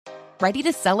Ready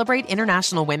to celebrate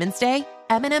International Women's Day?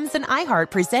 M&M's and iHeart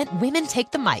present Women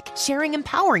Take the Mic, sharing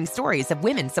empowering stories of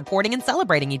women supporting and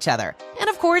celebrating each other. And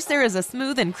of course, there is a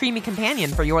smooth and creamy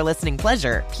companion for your listening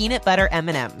pleasure, peanut butter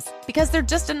M&M's, because they're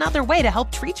just another way to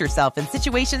help treat yourself in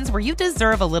situations where you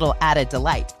deserve a little added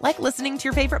delight, like listening to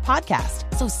your favorite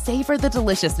podcast. So savor the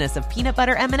deliciousness of peanut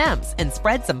butter M&M's and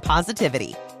spread some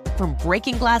positivity. From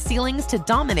breaking glass ceilings to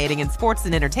dominating in sports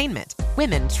and entertainment,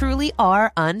 women truly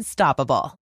are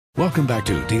unstoppable. Welcome back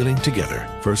to Dealing Together.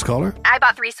 First caller? I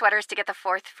bought 3 sweaters to get the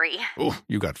 4th free. Oh,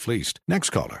 you got fleeced. Next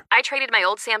caller? I traded my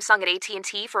old Samsung at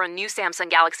AT&T for a new Samsung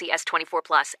Galaxy S24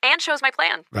 Plus and chose my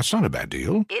plan. That's not a bad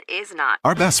deal. It is not.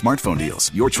 Our best smartphone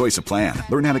deals. Your choice of plan.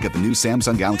 Learn how to get the new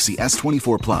Samsung Galaxy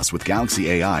S24 Plus with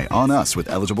Galaxy AI on us with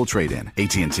eligible trade-in.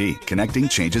 AT&T. Connecting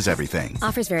changes everything.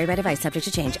 Offers vary by device. Subject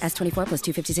to change. S24 plus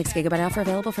 256 gigabyte offer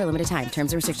available for a limited time.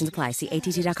 Terms and restrictions apply. See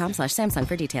att.com/Samsung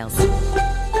for details.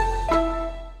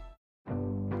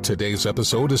 Today's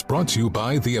episode is brought to you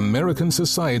by the American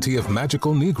Society of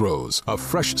Magical Negroes, a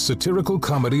fresh satirical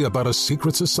comedy about a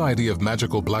secret society of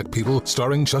magical black people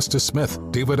starring Justice Smith,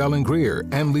 David Allen Greer,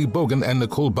 Ann Lee Bogan, and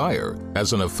Nicole Byer.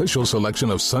 As an official selection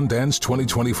of Sundance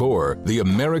 2024, the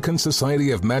American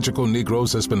Society of Magical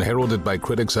Negroes has been heralded by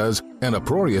critics as an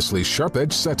uproariously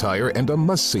sharp-edged satire and a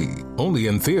must-see. Only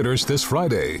in theaters this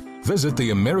Friday. Visit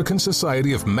the American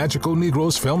Society of Magical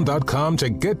Negroes Film.com to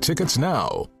get tickets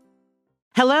now.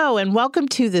 Hello, and welcome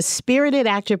to the Spirited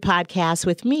Actor Podcast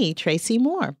with me, Tracy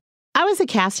Moore. I was a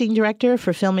casting director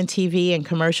for film and TV and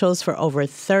commercials for over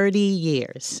 30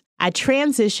 years. I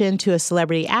transitioned to a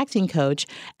celebrity acting coach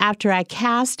after I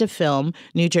cast a film,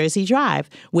 New Jersey Drive,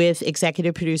 with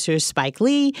executive producer Spike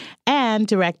Lee and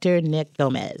director Nick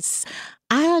Gomez.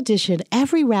 I auditioned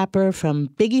every rapper from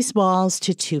Biggie Smalls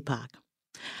to Tupac.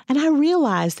 And I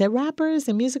realized that rappers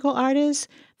and musical artists,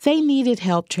 they needed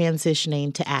help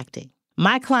transitioning to acting.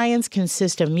 My clients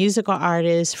consist of musical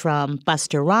artists from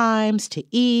Busta Rhymes to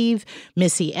Eve,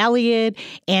 Missy Elliott,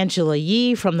 Angela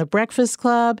Yee from The Breakfast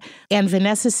Club, and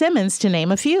Vanessa Simmons, to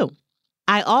name a few.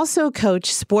 I also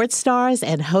coach sports stars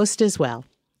and host as well.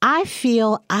 I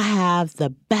feel I have the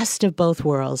best of both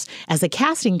worlds. As a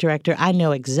casting director, I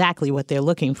know exactly what they're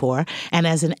looking for. And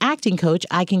as an acting coach,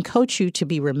 I can coach you to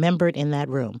be remembered in that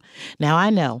room. Now,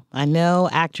 I know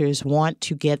actors want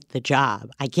to get the job.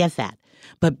 I get that.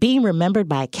 But being remembered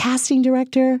by a casting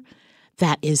director,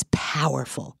 that is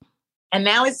powerful. And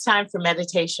now it's time for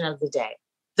meditation of the day.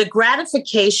 The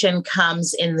gratification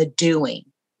comes in the doing,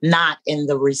 not in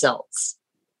the results.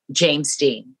 James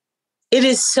Dean. It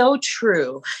is so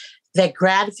true that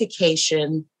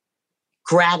gratification,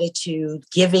 gratitude,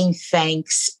 giving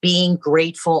thanks, being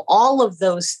grateful, all of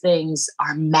those things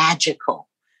are magical.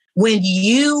 When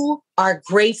you are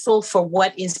grateful for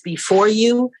what is before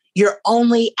you, you're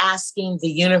only asking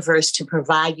the universe to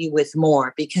provide you with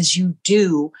more because you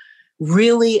do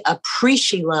really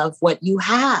appreciate what you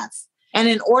have. And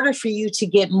in order for you to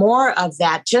get more of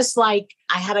that, just like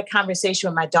I had a conversation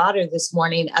with my daughter this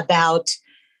morning about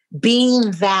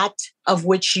being that of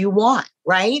which you want,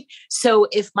 right? So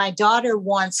if my daughter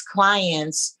wants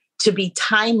clients to be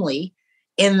timely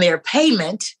in their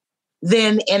payment,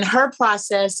 then in her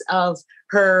process of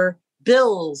her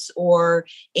bills or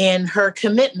in her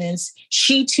commitments,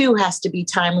 she too has to be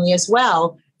timely as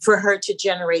well for her to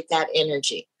generate that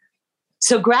energy.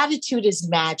 So gratitude is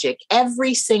magic.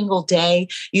 Every single day,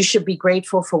 you should be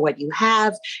grateful for what you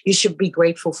have. You should be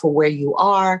grateful for where you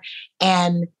are.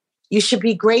 And you should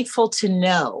be grateful to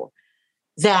know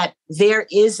that there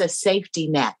is a safety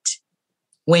net.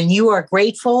 When you are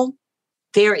grateful,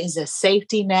 there is a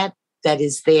safety net that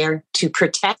is there to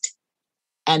protect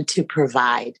and to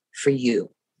provide for you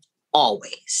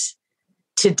always.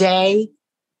 Today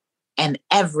and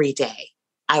every day,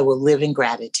 I will live in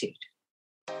gratitude.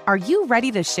 Are you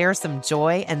ready to share some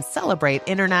joy and celebrate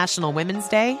International Women's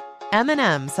Day?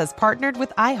 M&M's has partnered with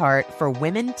iHeart for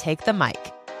Women Take the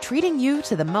Mic, treating you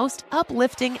to the most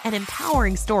uplifting and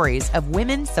empowering stories of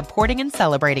women supporting and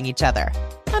celebrating each other.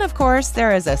 And of course,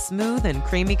 there is a smooth and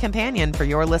creamy companion for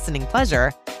your listening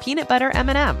pleasure, peanut butter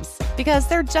M&M's, because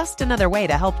they're just another way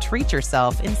to help treat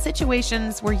yourself in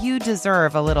situations where you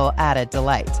deserve a little added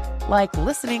delight, like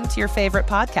listening to your favorite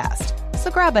podcast. So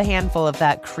grab a handful of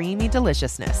that creamy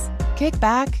deliciousness, kick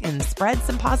back, and spread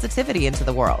some positivity into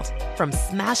the world. From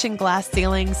smashing glass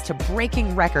ceilings to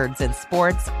breaking records in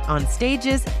sports, on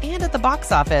stages, and at the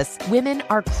box office, women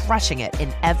are crushing it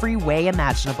in every way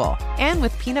imaginable. And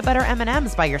with peanut butter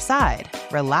M&Ms by your side,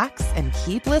 relax and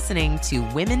keep listening to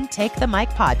Women Take the Mic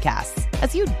podcasts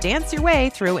as you dance your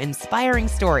way through inspiring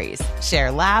stories,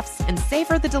 share laughs, and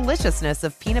savor the deliciousness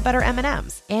of peanut butter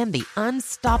M&Ms and the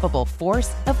unstoppable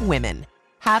force of women.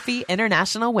 Happy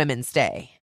International Women's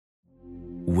Day.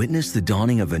 Witness the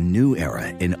dawning of a new era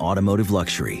in automotive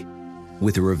luxury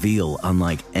with a reveal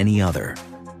unlike any other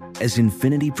as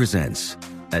Infiniti presents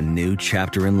a new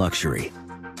chapter in luxury,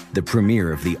 the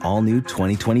premiere of the all-new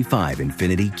 2025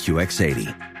 Infiniti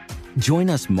QX80. Join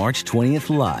us March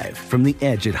 20th live from the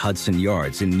Edge at Hudson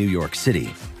Yards in New York City,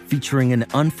 featuring an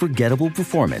unforgettable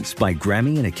performance by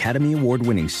Grammy and Academy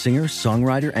Award-winning singer,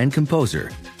 songwriter, and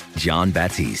composer, Jon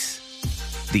Batiste.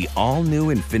 The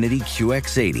all-new Infiniti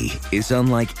QX80 is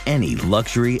unlike any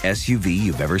luxury SUV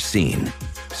you've ever seen.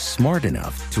 Smart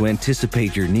enough to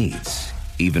anticipate your needs,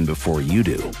 even before you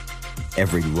do.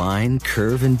 Every line,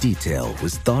 curve, and detail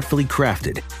was thoughtfully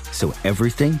crafted, so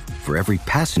everything for every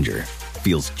passenger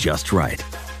feels just right.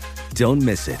 Don't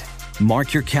miss it.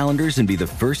 Mark your calendars and be the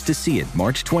first to see it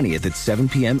March 20th at 7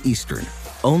 p.m. Eastern,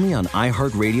 only on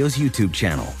iHeartRadio's YouTube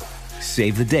channel.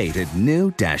 Save the date at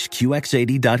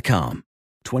new-QX80.com.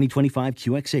 2025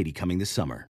 QX80 coming this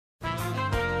summer.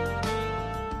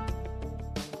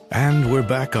 And we're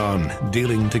back on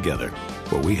Dealing Together,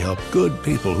 where we help good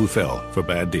people who fell for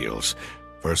bad deals.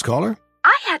 First caller?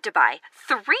 I had to buy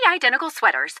 3 identical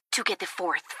sweaters to get the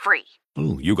 4th free.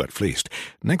 Ooh, you got fleeced.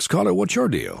 Next caller, what's your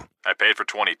deal? I paid for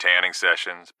 20 tanning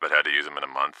sessions, but had to use them in a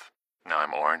month. Now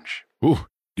I'm orange. Ooh,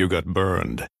 you got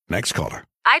burned. Next caller.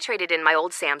 I traded in my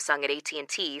old Samsung at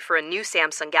AT&T for a new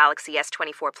Samsung Galaxy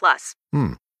S24 Plus.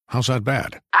 How's that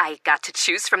bad? I got to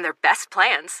choose from their best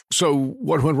plans. So,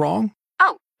 what went wrong?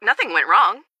 Oh, nothing went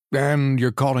wrong. And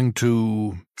you're calling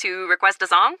to... To request a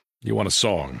song? You want a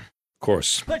song. Of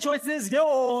course. The choice is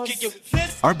yours.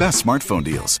 Our best smartphone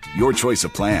deals. Your choice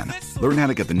of plan. Learn how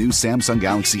to get the new Samsung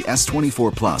Galaxy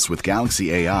S24 Plus with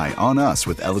Galaxy AI on us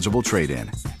with eligible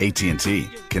trade-in. AT&T.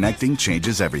 Connecting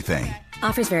changes everything.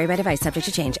 Offers vary by device, subject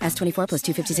to change. S24 plus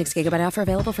 256 gigabyte offer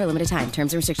available for a limited time.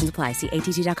 Terms and restrictions apply. See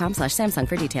att.com/Samsung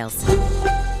for details.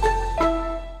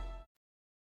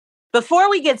 Before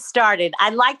we get started,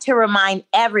 I'd like to remind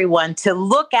everyone to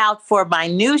look out for my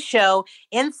new show,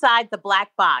 Inside the Black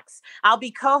Box. I'll be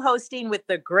co-hosting with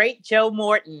the great Joe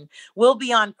Morton. We'll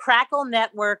be on Crackle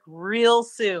Network real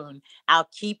soon. I'll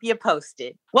keep you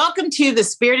posted. Welcome to the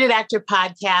Spirited Actor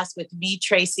Podcast with me,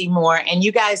 Tracy Moore. And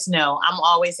you guys know I'm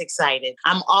always excited.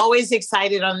 I'm always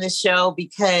excited on this show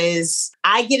because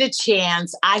I get a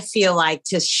chance, I feel like,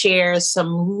 to share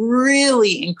some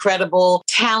really incredible,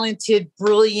 talented,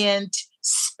 brilliant,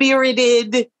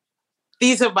 spirited.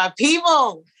 These are my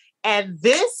people. And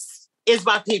this is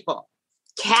my people.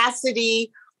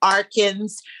 Cassidy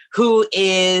Arkins, who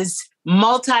is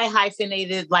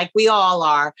multi-hyphenated like we all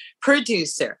are,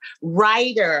 producer,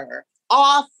 writer,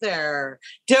 author,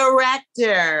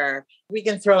 director. We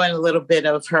can throw in a little bit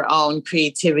of her own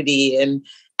creativity and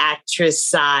actress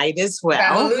side as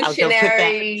well.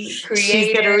 Revolutionary,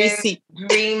 creative,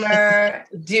 dreamer,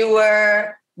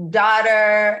 doer,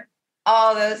 daughter,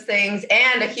 all those things,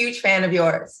 and a huge fan of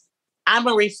yours. I'm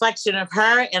a reflection of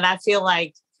her, and I feel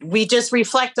like we just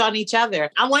reflect on each other.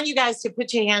 I want you guys to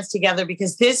put your hands together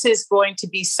because this is going to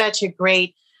be such a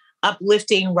great,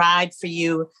 uplifting ride for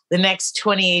you the next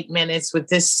 28 minutes with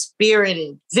this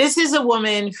spirited. This is a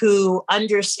woman who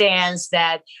understands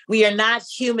that we are not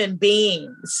human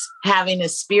beings having a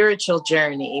spiritual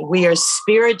journey. We are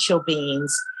spiritual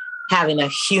beings having a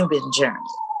human journey.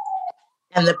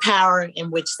 And the power in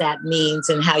which that means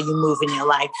and how you move in your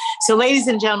life. So ladies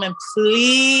and gentlemen,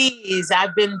 please,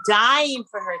 I've been dying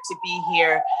for her to be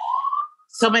here.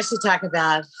 So much to talk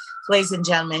about. Ladies and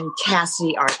gentlemen,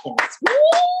 Cassidy Arkins.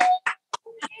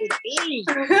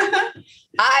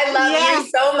 I love you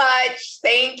so much.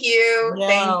 Thank you. No.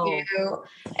 Thank you.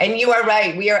 And you are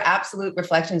right. We are absolute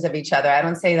reflections of each other. I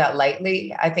don't say that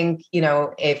lightly. I think,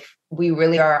 if we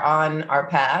really are on our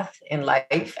path in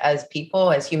life as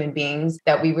people, as human beings,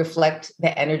 that we reflect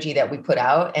the energy that we put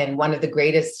out. And one of the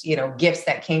greatest, gifts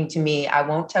that came to me, I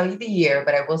won't tell you the year,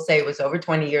 but I will say it was over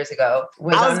 20 years ago.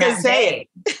 I was going to say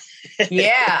it.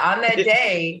 Yeah, on that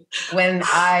day when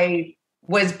I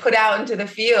was put out into the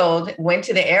field, went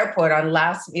to the airport on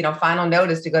last, final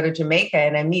notice to go to Jamaica.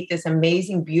 And I meet this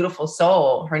amazing, beautiful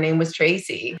soul. Her name was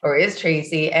Tracy, or is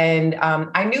Tracy. And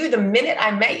I knew the minute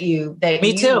I met you that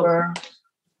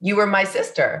you were my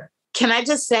sister. Can I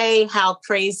just say how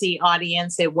crazy,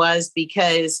 audience, it was?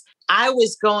 Because I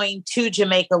was going to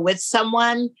Jamaica with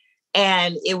someone,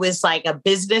 and it was like a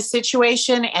business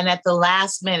situation. And at the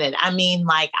last minute, I mean,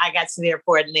 like I got to the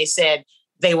airport and they said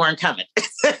they weren't coming.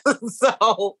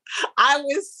 So I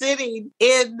was sitting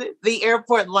in the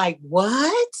airport like,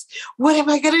 what? What am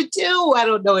I going to do? I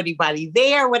don't know anybody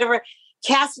there, whatever.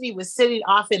 Cassidy was sitting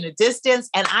off in the distance,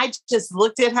 and I just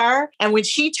looked at her. And when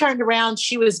she turned around,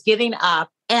 she was getting up,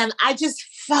 and I just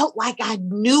felt like I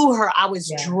knew her. I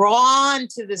was drawn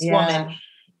to this woman,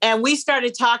 and we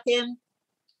started talking.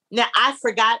 Now, I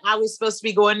forgot I was supposed to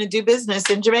be going to do business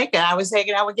in Jamaica. I was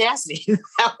hanging out with Cassidy.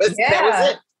 That was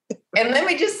it. And let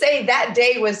me just say that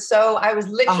day was I was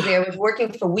working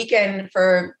at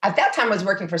that time I was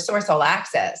working for Source All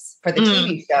Access for the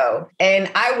TV show. And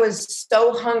I was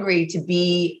so hungry to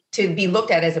be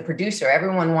looked at as a producer.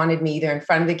 Everyone wanted me either in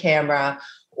front of the camera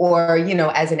or,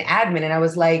 as an admin. And I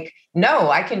was like,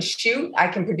 no, I can shoot, I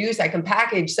can produce, I can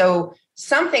package. So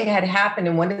something had happened.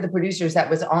 And one of the producers that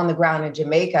was on the ground in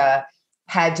Jamaica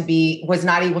was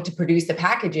not able to produce the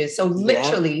packages. So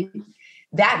literally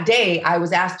that day I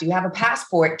was asked, do you have a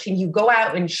passport? Can you go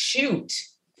out and shoot,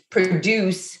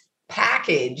 produce,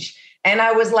 package? And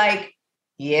I was like,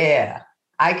 yeah,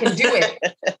 I can do it.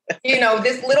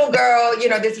 This little girl,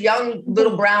 this young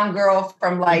little brown girl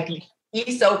from like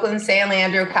East Oakland, San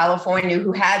Leandro, California,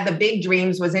 who had the big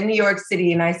dreams, was in New York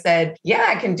City. And I said, yeah,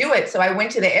 I can do it. So I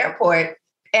went to the airport.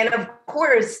 And of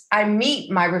course, I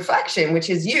meet my reflection, which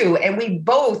is you. And we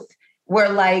both were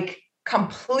like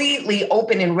completely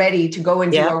open and ready to go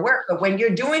and do our work. But when you're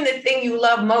doing the thing you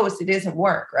love most, it doesn't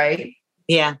work, right?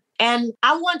 Yeah. And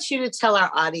I want you to tell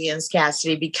our audience,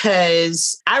 Cassidy,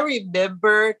 because I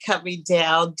remember coming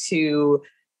down to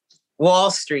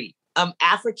Wall Street.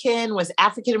 African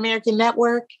American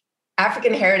Network?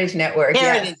 African Heritage Network.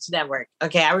 Network.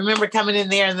 Okay. I remember coming in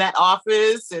there in that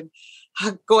office and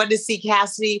going to see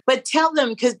Cassidy. But tell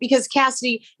them, because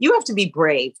Cassidy, you have to be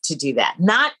brave to do that.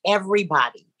 Not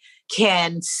everybody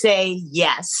can say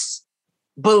yes,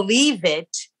 believe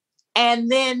it,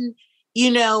 and then,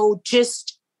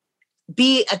 just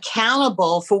be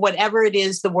accountable for whatever it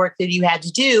is, the work that you had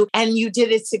to do. And you did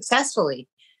it successfully.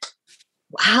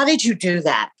 How did you do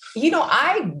that?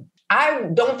 I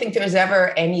don't think there's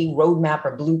ever any roadmap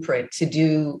or blueprint to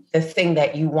do the thing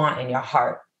that you want in your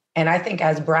heart. And I think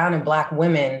as brown and Black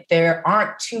women, there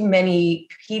aren't too many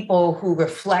people who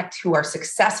reflect, who are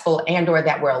successful and or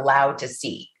that we're allowed to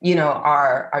see.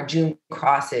 Our June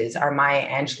Crosses, our Maya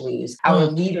Angelou's, our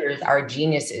leaders, our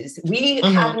geniuses. We've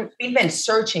been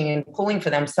searching and pulling for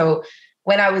them. So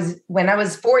when I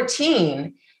was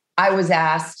 14, I was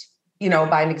asked,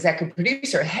 by an executive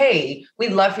producer, hey,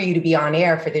 we'd love for you to be on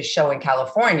air for this show in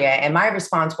California. And my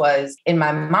response was, in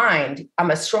my mind, I'm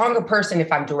a stronger person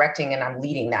if I'm directing and I'm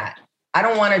leading that. I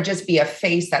don't want to just be a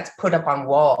face that's put up on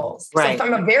walls. Right. So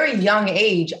from a very young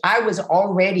age, I was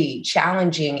already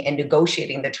challenging and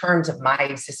negotiating the terms of my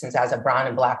existence as a brown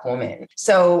and Black woman.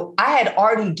 So I had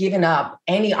already given up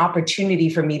any opportunity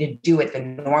for me to do it the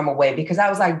normal way, because I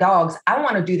was like, dogs, I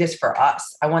want to do this for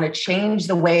us. I want to change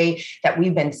the way that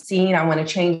we've been seen. I want to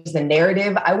change the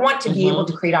narrative. I want to be able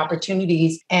to create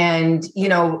opportunities and,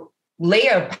 lay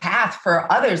a path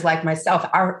for others like myself,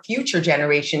 our future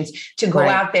generations, to go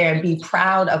out there and be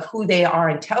proud of who they are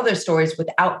and tell their stories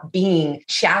without being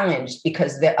challenged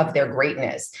because of their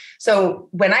greatness. So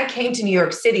when I came to New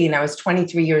York City and I was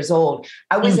 23 years old,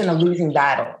 I was in a losing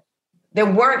battle. There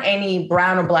weren't any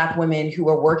brown or Black women who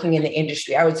were working in the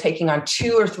industry. I was taking on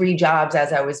 2 or 3 jobs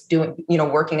as I was doing,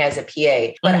 working as a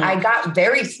PA. But I got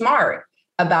very smart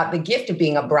about the gift of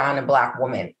being a brown and Black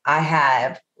woman. I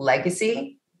have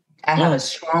legacy. I have a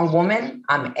strong woman.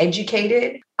 I'm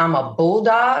educated. I'm a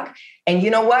bulldog. And you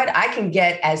know what?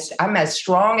 I'm as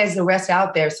strong as the rest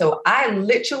out there. So I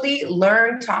literally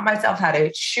taught myself how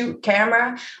to shoot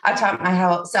camera. I taught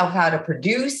myself how to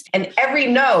produce. And every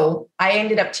no, I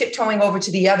ended up tiptoeing over to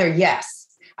the other yes.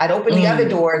 I'd open the other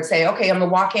door and say, okay, I'm going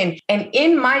to walk in. And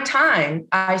in my time,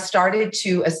 I started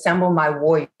to assemble my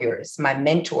warriors, my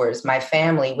mentors, my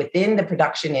family within the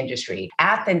production industry,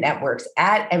 at the networks,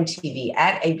 at MTV,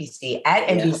 at ABC, at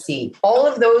NBC. All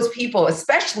of those people,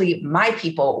 especially my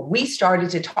people, we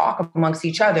started to talk amongst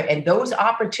each other, and those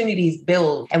opportunities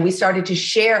build. And we started to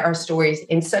share our stories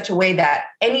in such a way that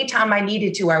anytime I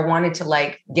needed to, I wanted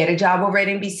to get a job over at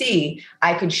NBC,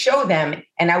 I could show them,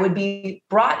 and I would be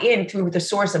brought in through the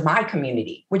source of my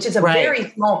community, which is a very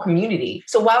small community.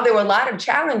 So while there were a lot of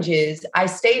challenges, I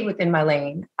stayed within my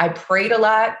lane. I prayed a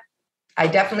lot. I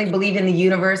definitely believe in the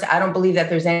universe. I don't believe that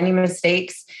there's any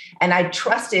mistakes. And I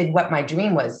trusted what my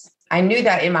dream was. I knew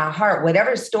that in my heart,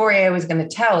 whatever story I was going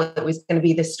to tell, it was going to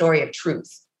be the story of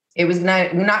truth. It was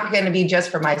not going to be just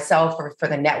for myself or for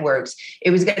the networks.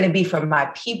 It was going to be for my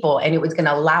people. And it was going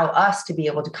to allow us to be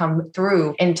able to come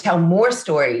through and tell more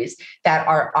stories that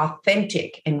are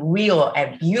authentic and real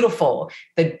and beautiful.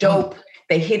 The dope,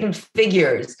 the hidden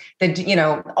figures,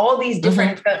 all these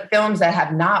different films that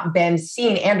have not been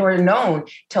seen and or known,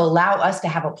 to allow us to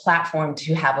have a platform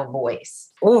to have a voice.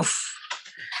 Oof.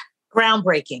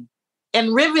 Groundbreaking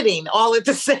and riveting all at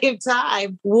the same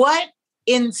time. What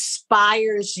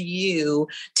inspires you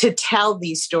to tell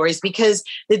these stories? Because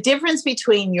the difference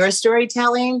between your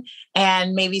storytelling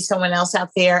and maybe someone else out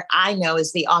there, I know,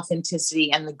 is the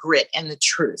authenticity and the grit and the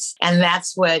truth. And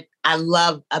that's what I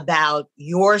love about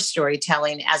your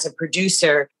storytelling as a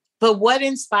producer. But what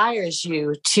inspires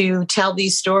you to tell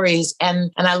these stories?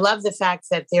 And I love the fact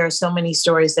that there are so many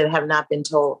stories that have not been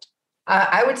told.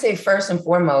 I would say first and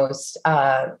foremost,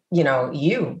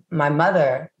 you, my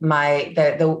mother,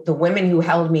 the women who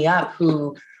held me up,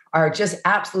 who are just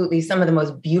absolutely some of the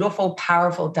most beautiful,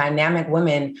 powerful, dynamic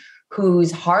women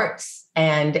whose hearts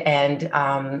and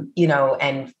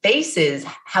faces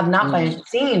have not been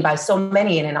seen by so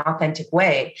many in an authentic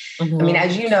way. Mm-hmm. I mean,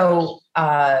 as you know,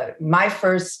 my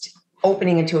first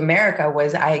opening into America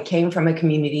was, I came from a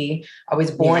community. I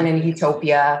was born in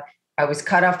Utopia. I was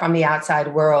cut off from the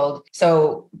outside world.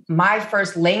 So my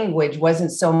first language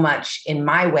wasn't so much, in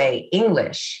my way,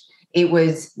 English. It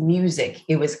was music.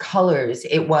 It was colors.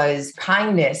 It was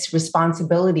kindness,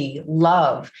 responsibility,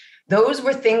 love. Those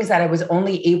were things that I was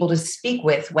only able to speak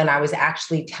with when I was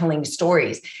actually telling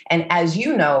stories. And as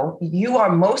you know, you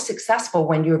are most successful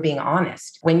when you're being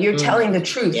honest, when you're telling the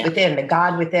truth within, the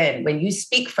God within, when you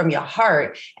speak from your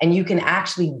heart and you can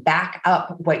actually back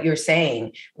up what you're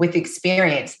saying with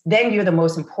experience, then you're the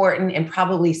most important and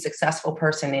probably successful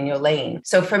person in your lane.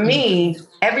 So for me,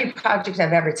 every project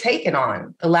I've ever taken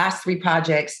on, the last 3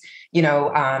 projects,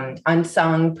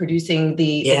 Unsung, producing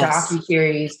the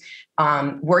docuseries,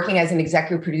 working as an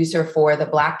executive producer for the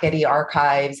Black Getty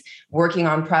Archives, working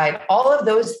on Pride, all of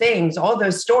those things, all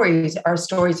those stories are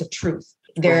stories of truth.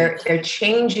 They're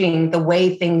changing the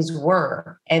way things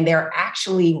were, and they're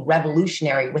actually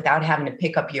revolutionary without having to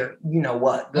pick up your,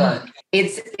 gun.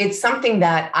 It's something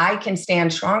that I can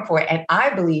stand strong for. And I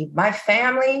believe my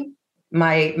family,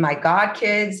 my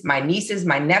godkids, my nieces,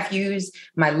 my nephews,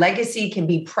 my legacy can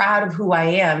be proud of who I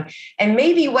am. And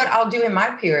maybe what I'll do in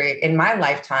my period, in my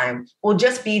lifetime, will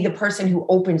just be the person who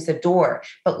opens the door.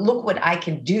 But look what I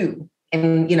can do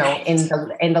in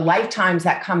the lifetimes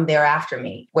that come thereafter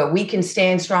me, where we can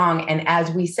stand strong and,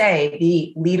 as we say,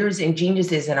 be leaders and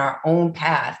geniuses in our own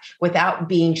path without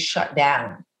being shut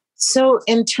down. So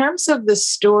in terms of the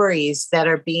stories that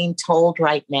are being told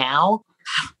right now,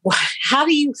 how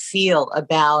do you feel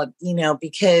about,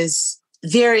 because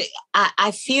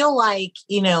I feel like,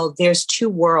 there's 2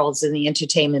 worlds in the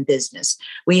entertainment business.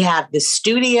 We have the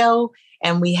studio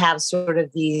and we have sort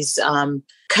of these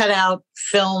cutout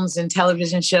films and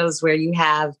television shows where you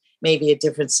have maybe a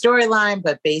different storyline,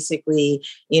 but basically,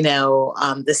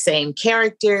 the same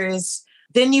characters.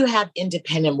 Then you have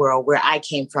independent world, where I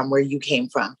came from, where you came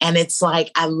from. And it's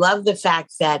like, I love the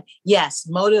fact that, yes,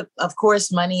 of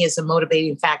course, money is a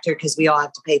motivating factor because we all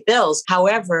have to pay bills.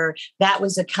 However, that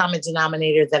was a common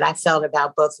denominator that I felt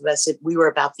about both of us. We were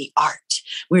about the art.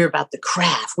 We were about the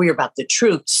craft. We were about the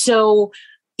truth. So,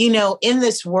 in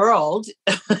this world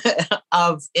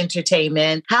of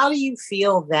entertainment, how do you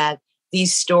feel that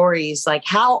these stories, like,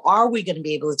 how are we going to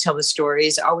be able to tell the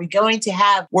stories? Are we going to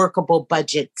have workable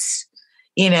budgets?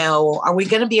 Are we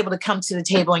going to be able to come to the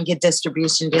table and get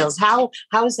distribution deals? How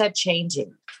is that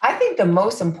changing? I think the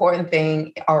most important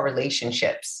thing are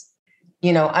relationships.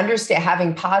 Understand,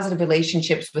 having positive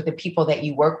relationships with the people that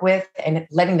you work with and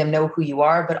letting them know who you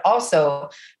are, but also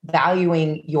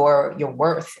valuing your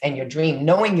worth and your dream,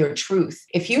 knowing your truth.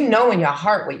 If you know in your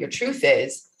heart what your truth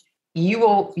is, you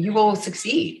will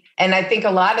succeed. And I think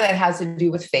a lot of that has to do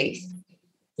with faith.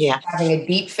 Yeah. Having a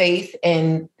deep faith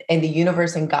in the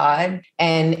universe and God,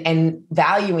 and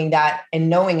valuing that and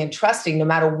knowing and trusting no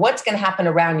matter what's going to happen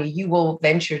around you, you will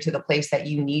venture to the place that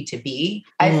you need to be.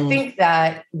 I think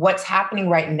that what's happening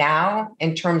right now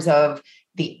in terms of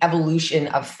the evolution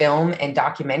of film and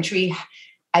documentary,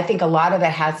 I think a lot of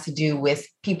that has to do with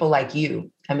people like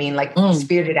you. I mean, like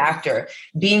Spirited Actor,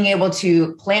 being able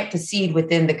to plant the seed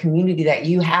within the community that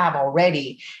you have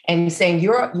already and saying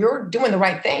you're doing the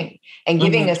right thing and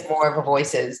giving us more of a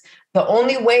voices. The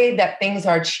only way that things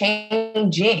are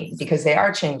changing, because they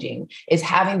are changing, is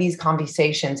having these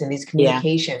conversations and these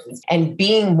communications and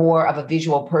being more of a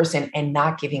visual person and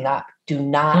not giving up. Do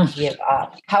not give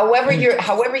up. However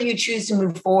you choose to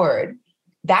move forward,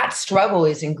 that struggle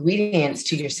is ingredients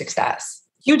to your success.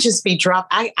 You just be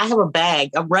I have a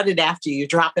bag. I'm running after you,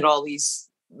 dropping all these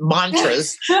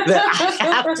mantras that I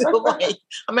have to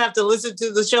I'm gonna have to listen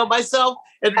to the show myself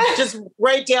and just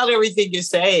write down everything you're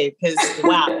saying. Because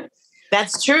wow,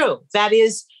 that's true. That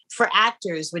is for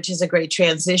actors, which is a great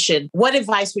transition. What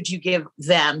advice would you give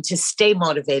them to stay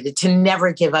motivated, to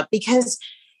never give up? Because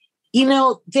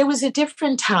there was a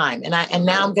different time, and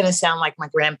now I'm going to sound like my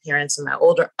grandparents and my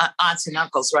older aunts and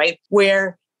uncles, right?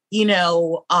 Where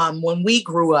when we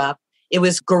grew up, it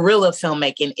was guerrilla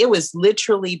filmmaking. It was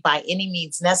literally by any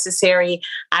means necessary.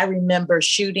 I remember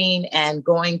shooting and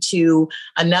going to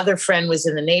another friend was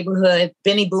in the neighborhood.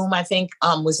 Benny Boom, I think,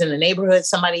 was in the neighborhood.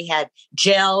 Somebody had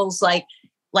gels. Like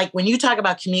when you talk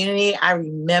about community, I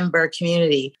remember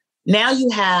community. Now you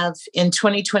have, in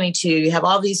 2022, you have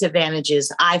all these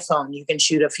advantages. iPhone, you can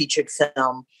shoot a featured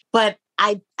film. But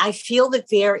I feel that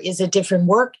there is a different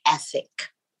work ethic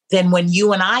than when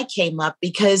you and I came up,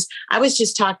 because I was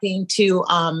just talking to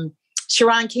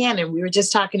Sharon Cannon. We were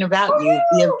just talking about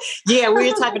you. Yeah,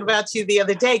 we were talking about you the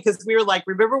other day because we were like,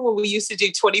 remember when we used to do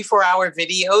 24-hour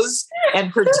videos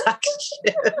and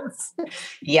productions?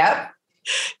 Yep.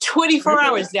 24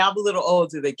 hours. Now I'm a little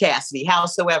older than Cassidy.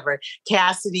 Howsoever,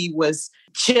 Cassidy was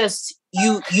just,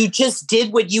 you just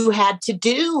did what you had to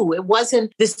do. It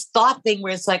wasn't this thought thing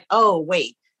where it's like, oh,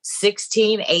 wait,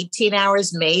 16, 18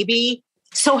 hours, maybe.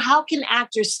 So how can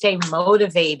actors stay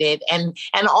motivated? And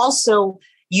also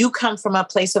you come from a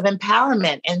place of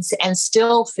empowerment and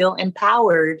still feel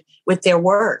empowered with their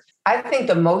work. I think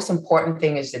the most important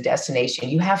thing is the destination.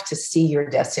 You have to see your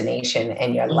destination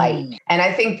and your light. And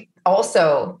I think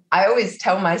also, I always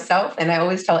tell myself, and I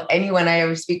always tell anyone I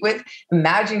ever speak with,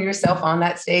 imagine yourself on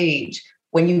that stage.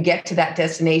 When you get to that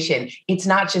destination, it's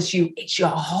not just you, it's your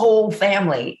whole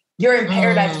family. You're in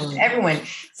paradise with everyone.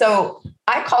 So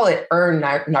I call it earned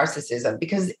narcissism,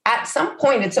 because at some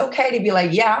point it's okay to be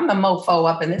like, yeah, I'm the mofo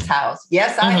up in this house.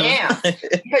 Yes, I am,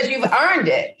 because you've earned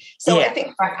it. So I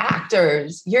think for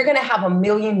actors, you're going to have a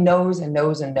million no's and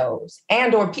no's and no's,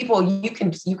 and or people you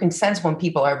can sense when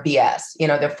people are BS.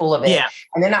 They're full of it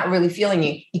and they're not really feeling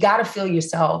you. You got to feel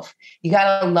yourself. You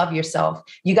got to love yourself.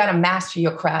 You got to master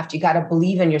your craft. You got to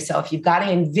believe in yourself. You've got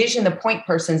to envision the point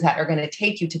persons that are going to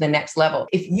take you to the next level.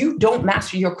 If you don't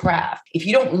master your craft, if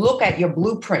you don't look at your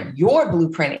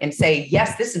blueprint and say,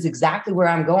 yes, this is exactly where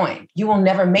I'm going, you will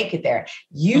never make it there.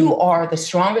 You are the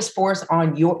strongest force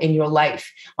in your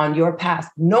life, on your path.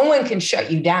 No one can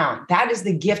shut you down. That is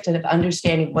the gift of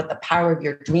understanding what the power of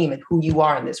your dream and who you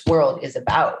are in this world is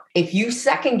about. If you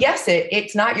second guess it,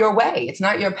 it's not your way. It's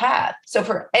not your path. So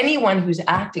for anyone who's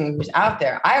acting, who's out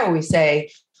there, I always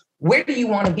say, where do you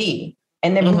want to be?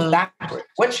 And then move backward.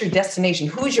 What's your destination?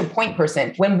 Who's your point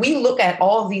person? When we look at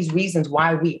all these reasons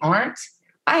why we aren't,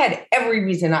 I had every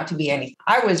reason not to be anything.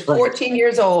 I was 14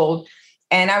 years old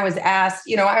and I was asked,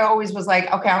 I always was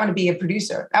like, okay, I'm going to be a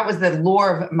producer. That was the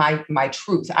lure of my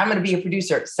truth. I'm going to be a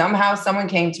producer. Somehow someone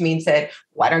came to me and said,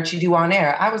 why don't you do on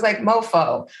air? I was like,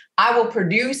 mofo, I will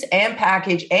produce and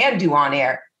package and do on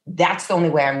air. That's the only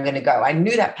way I'm going to go. I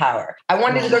knew that power. I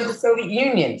wanted to go to the Soviet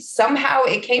Union. Somehow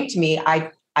it came to me.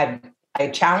 I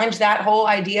challenged that whole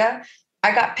idea.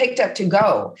 I got picked up to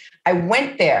go. I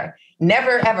went there.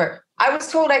 Never, ever. I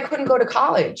was told I couldn't go to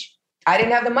college. I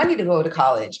didn't have the money to go to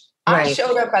college. Right. I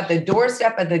showed up at the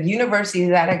doorstep of the university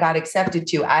that I got accepted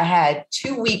to. I had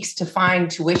 2 weeks to find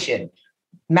tuition.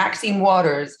 Maxine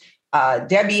Waters,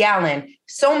 Debbie Allen,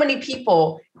 so many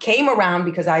people came around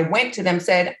because I went to them,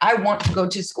 said, I want to go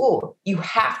to school. You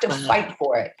have to fight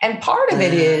for it. And part of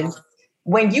it is,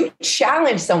 when you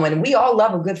challenge someone, we all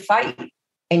love a good fight,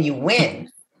 and you win.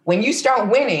 When you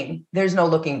start winning, there's no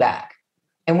looking back.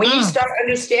 And when you start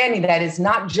understanding that it's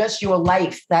not just your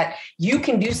life, that you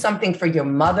can do something for your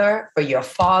mother, for your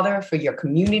father, for your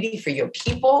community, for your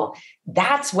people,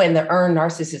 that's when the earned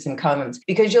narcissism comes,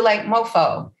 because you're like,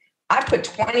 mofo, I put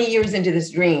 20 years into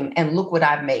this dream and look what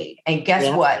I've made. And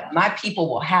guess what? My people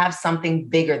will have something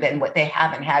bigger than what they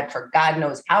haven't had for God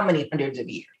knows how many hundreds of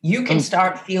years. You can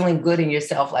start feeling good in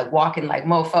yourself, like walking like,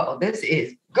 mofo, this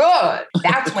is good.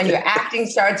 That's when your acting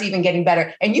starts even getting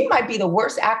better. And you might be the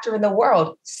worst actor in the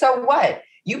world. So what?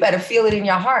 You better feel it in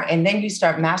your heart. And then you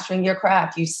start mastering your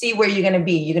craft. You see where you're going to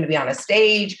be. You're going to be on a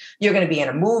stage. You're going to be in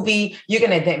a movie. You're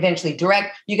going to eventually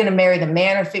direct. You're going to marry the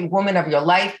man or woman of your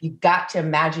life. You got to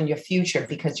imagine your future,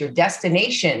 because your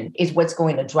destination is what's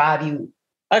going to drive you.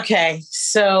 Okay.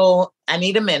 So I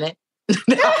need a minute.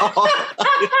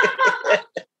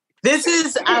 This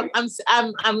is,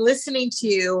 I'm listening to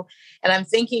you and I'm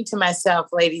thinking to myself,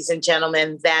 ladies and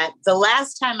gentlemen, that the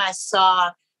last time I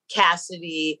saw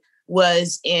Cassidy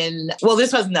was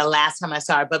this wasn't the last time I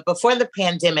saw her, but before the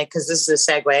pandemic, because this is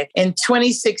a segue, in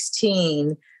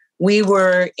 2016, we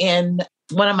were in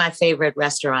one of my favorite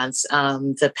restaurants,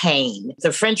 the Pain,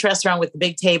 the French restaurant with the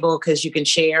big table because you can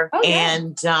share. Oh, yeah.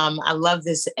 And I love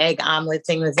this egg omelet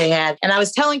thing that they had. And I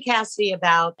was telling Cassidy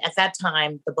about, at that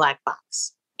time, the Black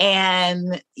Box.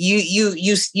 And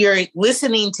you're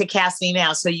listening to Cassidy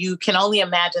now, so you can only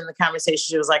imagine the conversation.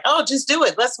 She was like, "Oh, just do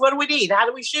it. What do we need? How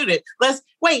do we shoot it? Let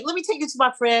me take you to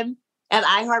my friend at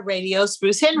iHeartRadio,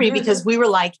 Spruce Henry," because we were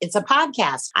like, it's a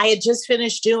podcast. I had just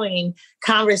finished doing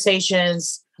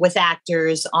conversations with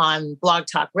actors on Blog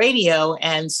Talk Radio.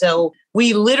 And so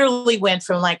we literally went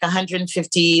from like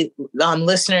 150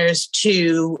 listeners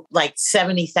to like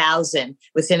 70,000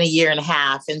 within a year and a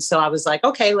half. And so I was like,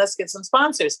 okay, let's get some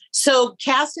sponsors. So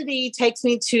Cassidy takes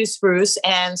me to Spruce,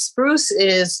 and Spruce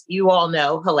is, you all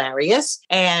know, hilarious.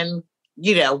 And,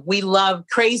 we love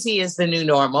crazy is the new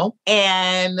normal.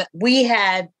 And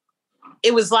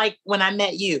it was like when I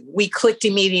met you, we clicked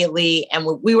immediately, and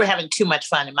we were having too much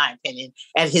fun, in my opinion,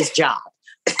 at his job.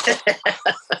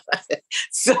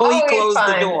 So he closed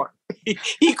the door.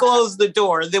 He closed the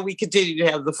door, and then we continued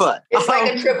to have the fun. It's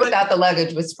like a trip without the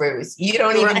luggage with Spruce. You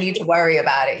don't even need to worry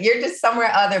about it. You're just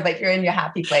somewhere other, but you're in your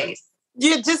happy place.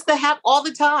 Yeah, just to have all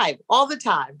the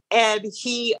time. And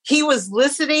he was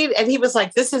listening, and he was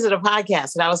like, "This isn't a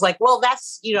podcast." And I was like, "Well,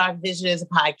 that's, I envision it as a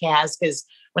podcast because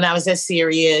when I was at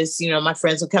Sirius, my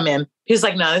friends would come in." He was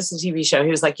like, "No, this is a TV show."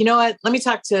 He was like, "You know what? Let me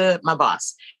talk to my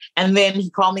boss." And then he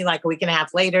called me like a week and a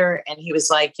half later, and he was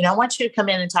like, "I want you to come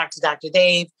in and talk to Dr.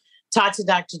 Dave." Talk to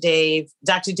Dr. Dave.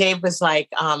 Dr. Dave was like,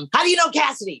 "How do you know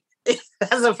Cassidy?"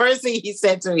 That's the first thing he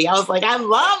said to me. I was like, "I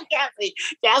love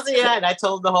Cassidy." And I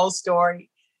told the whole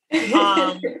story.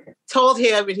 Told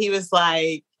him, and he was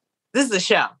like, "This is a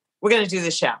show. We're going to do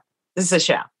this show. This is a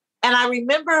show." And I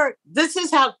remember this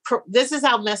is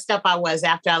how messed up I was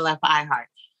after I left iHeart.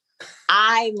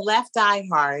 I left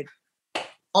iHeart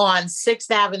on 6th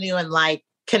Avenue in like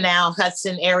Canal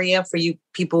Hudson area for you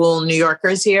people, New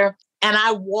Yorkers here. And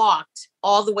I walked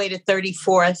all the way to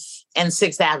 34th and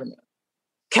 6th Avenue.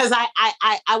 Because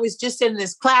I was just in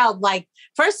this cloud. Like,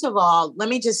 first of all, let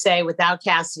me just say, without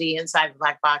Cassidy, Inside the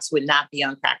Black Box would not be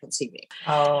on Crackle TV.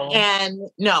 Oh. And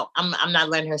no, I'm not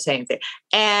letting her say anything.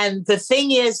 And the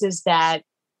thing is that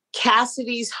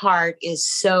Cassidy's heart is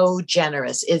so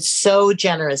generous. It's so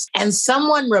generous. And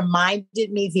someone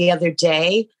reminded me the other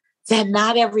day that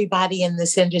not everybody in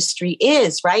this industry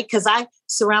is, right? Because I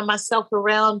surround myself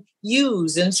around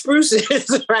yous and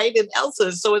spruces, right? And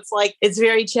Elsas. So it's like, it's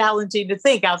very challenging to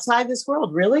think outside this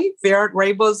world, really? There aren't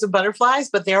rainbows and butterflies,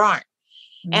 but there aren't.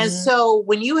 Mm-hmm. And so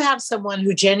when you have someone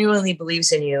who genuinely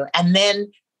believes in you, and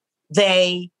then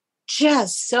they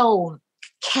just so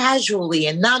casually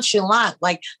and nonchalant,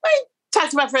 like,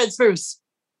 talk to my friend Spruce.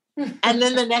 And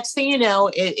then the next thing you know,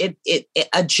 it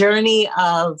a journey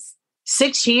of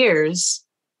 6 years,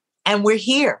 and we're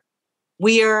here.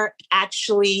 We are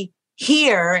actually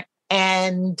here.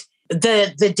 And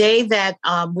the day that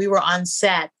we were on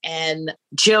set, and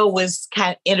Joe was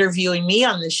kind of interviewing me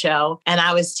on the show, and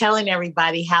I was telling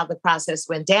everybody how the process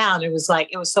went down. It was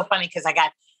so funny because I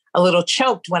got a little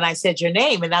choked when I said your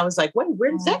name, and I was like, "Wait,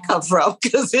 where did that come from?"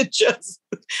 Because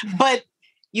but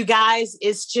you guys,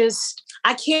 it's just,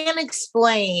 I can't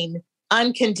explain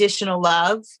unconditional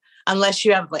love unless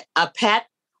you have a pet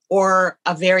or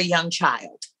a very young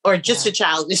child, or just a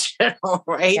child in general,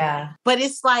 right? Yeah. But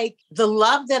it's like the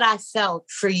love that I felt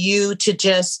for you to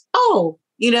just,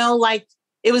 like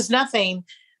it was nothing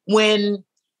when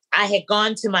I had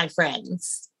gone to my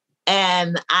friends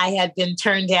and I had been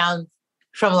turned down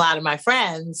from a lot of my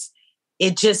friends.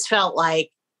 It just felt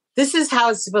like, this is how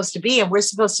it's supposed to be. And we're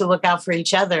supposed to look out for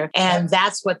each other. And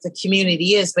that's what the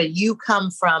community is. But you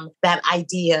come from that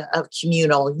idea of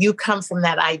communal. You come from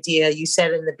that idea, you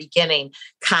said in the beginning,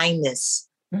 kindness.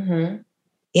 Mm-hmm.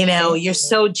 You're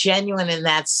so genuine in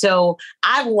that. So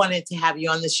I wanted to have you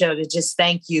on the show to just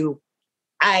thank you.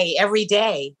 Every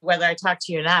day, whether I talk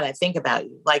to you or not, I think about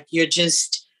you. Like, you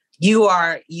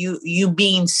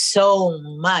mean so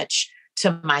much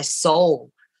to my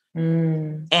soul.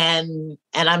 Mm. And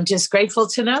I'm just grateful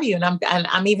to know you. And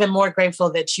I'm even more grateful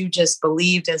that you just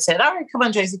believed and said, "All right, come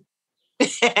on, Tracy."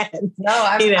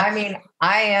 I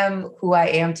am who I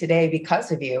am today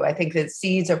because of you. I think that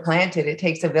seeds are planted. It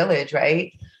takes a village,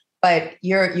 right? But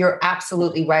you're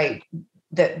absolutely right.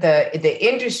 The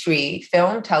industry,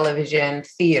 film, television,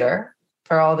 theater,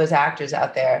 for all those actors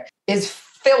out there, is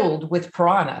filled with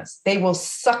piranhas. They will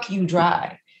suck you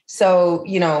dry. So,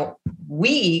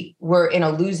 we were in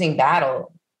a losing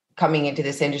battle coming into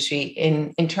this industry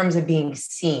in terms of being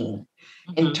seen.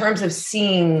 in terms of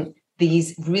seeing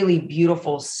these really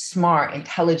beautiful, smart,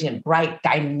 intelligent, bright,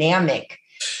 dynamic,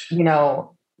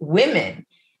 women.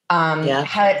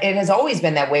 It has always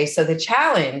been that way. So the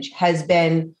challenge has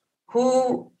been,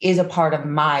 who's a part of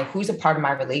my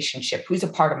relationship? Who's a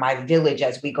part of my village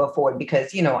as we go forward?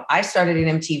 Because, I started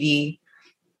at MTV,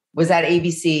 was at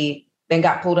ABC, then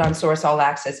got pulled on Source All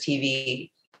Access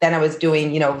TV. Then I was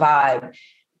doing, Vibe.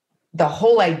 The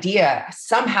whole idea,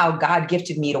 somehow God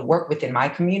gifted me to work within my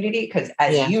community. Because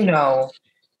as you know,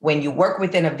 when you work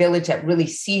within a village that really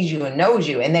sees you and knows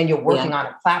you, and then you're working on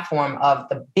a platform of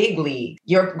the big league,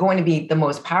 you're going to be the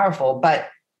most powerful. But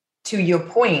to your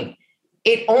point,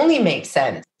 it only makes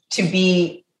sense to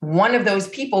be one of those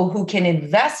people who can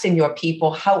invest in your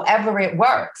people, however it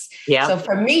works. Yeah. So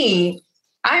for me,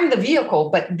 I'm the vehicle,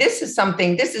 but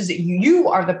you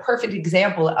are the perfect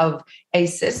example of a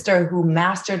sister who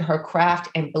mastered her craft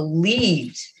and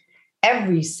believed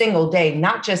every single day,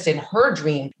 not just in her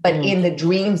dream, but in the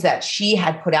dreams that she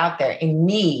had put out there, in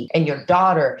me and your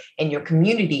daughter and your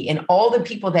community and all the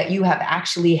people that you have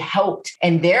actually helped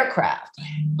in their craft.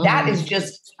 That is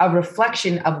just a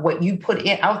reflection of what you put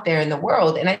out there in the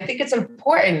world. And I think it's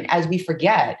important, as we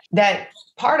forget, that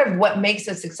part of what makes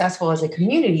us successful as a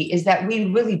community is that we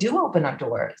really do open our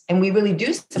doors and we really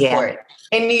do support.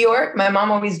 In New York, my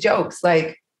mom always jokes,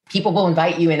 like, people will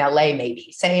invite you in LA,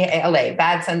 maybe say LA,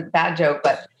 bad joke,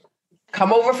 but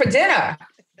come over for dinner.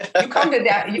 You come to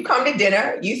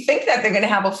dinner. You think that they're going to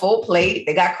have a full plate.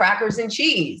 They got crackers and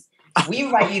cheese. We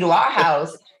invite you to our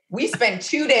house. We spent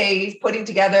 2 days putting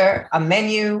together a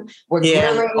menu. We're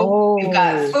grilling. We've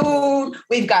got food.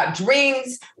 We've got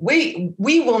drinks. We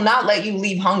will not let you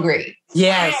leave hungry.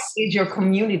 Yes. That is your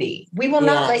community. We will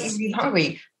not let you leave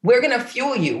hungry. We're going to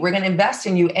fuel you. We're going to invest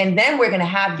in you. And then we're going to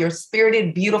have your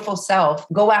spirited, beautiful self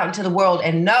go out into the world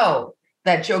and know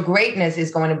that your greatness is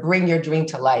going to bring your dream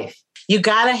to life. You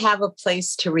got to have a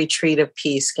place to retreat of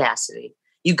peace, Cassidy.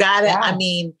 You got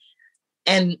to,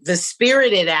 and the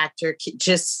spirited actor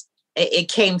it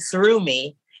came through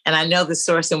me, and I know the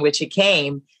source in which it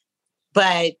came,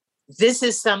 but this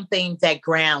is something that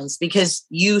grounds, because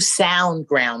you sound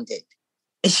grounded.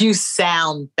 You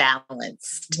sound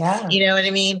balanced. Yeah. You know what I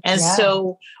mean? And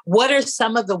so what are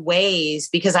some of the ways,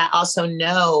 because I also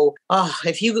know,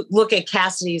 if you look at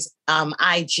Cassidy's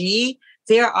IG,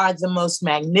 there are the most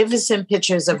magnificent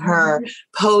pictures of her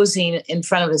posing in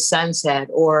front of a sunset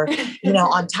or,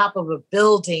 on top of a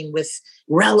building with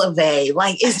releve.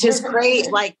 Like, it's just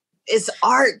great. Like, it's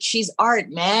art. She's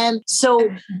art, man. So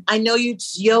I know you do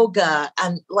yoga,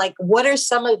 and like, what are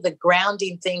some of the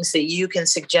grounding things that you can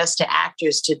suggest to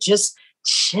actors to just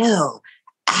chill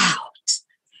out?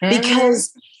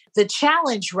 Because the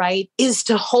challenge, right, is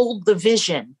to hold the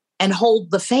vision and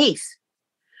hold the faith.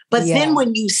 But then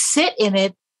when you sit in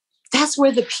it, that's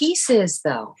where the peace is,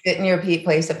 though. Sit in your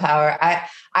place of power.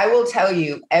 I will tell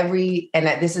you and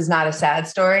this is not a sad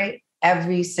story,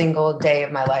 every single day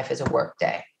of my life is a work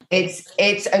day.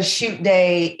 It's a shoot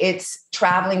day. It's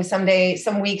traveling.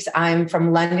 Some weeks I'm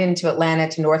from London to Atlanta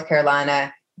to North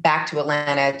Carolina, back to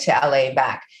Atlanta to LA,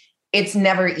 back. It's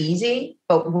never easy,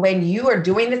 but when you are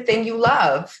doing the thing you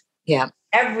love,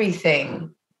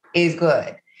 everything is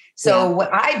good. So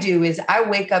what I do is I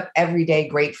wake up every day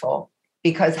grateful,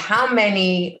 because how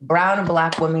many brown and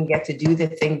Black women get to do the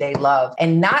thing they love,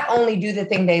 and not only do the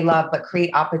thing they love, but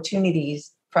create opportunities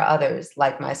for others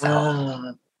like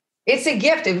myself. It's a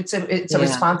gift. It's a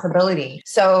responsibility.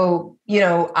 So,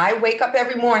 I wake up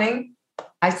every morning.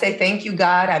 I say, thank you,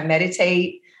 God. I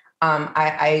meditate.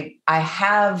 I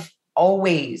have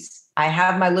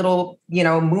my little,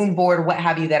 moon board, what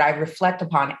have you, that I reflect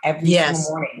upon every single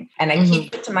morning. And I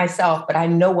keep it to myself, but I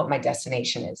know what my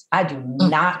destination is. I do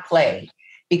not play,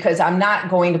 because I'm not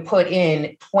going to put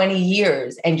in 20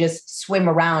 years and just swim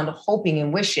around hoping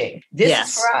and wishing. This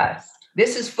is for us.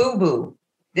 This is FUBU.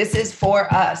 This is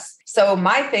for us. So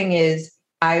my thing is,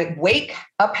 I wake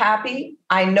up happy.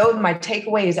 I know my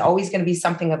takeaway is always going to be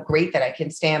something of great that I can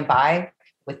stand by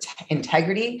with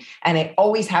integrity. And I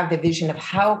always have the vision of,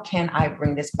 how can I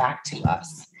bring this back to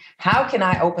us? How can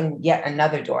I open yet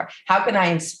another door? How can I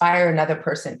inspire another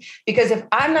person? Because if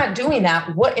I'm not doing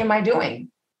that, what am I doing?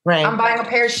 Right. I'm buying a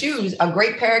pair of shoes, a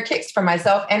great pair of kicks for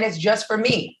myself, and it's just for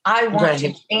me. I want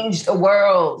to change the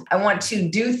world. I want to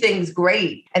do things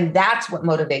great. And that's what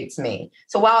motivates me.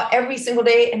 So while every single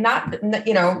day, and not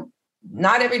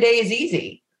every day is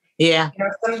easy. Yeah.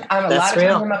 A lot of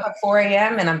times I'm up at 4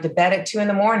 a.m. and I'm to bed at 2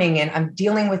 a.m. and I'm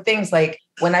dealing with things like,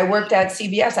 when I worked at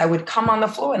CBS, I would come on the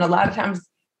floor, and a lot of times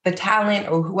the talent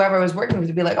or whoever I was working with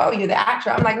would be like, oh, you're the actor.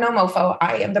 I'm like, no, mofo,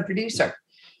 I am the producer.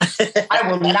 I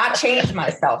will not change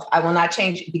myself. I will not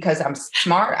change because I'm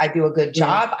smart. I do a good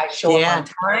job. I show up on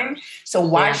time. So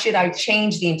why should I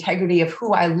change the integrity of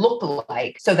who I look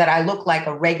like so that I look like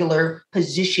a regular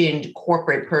positioned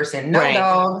corporate person?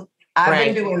 No. I've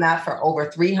been doing that for over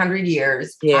 300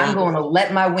 years. I'm going to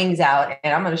let my wings out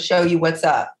and I'm going to show you what's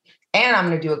up. And I'm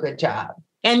going to do a good job.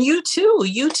 And you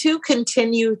too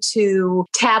continue to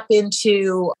tap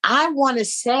into, I want to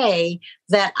say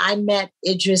that I met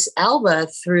Idris Elba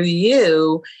through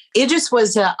you. Idris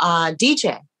was a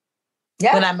DJ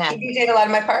when I met him. He DJed a lot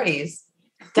of my parties.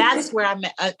 That's where I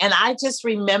met. And I just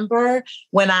remember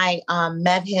when I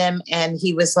met him and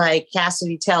he was like,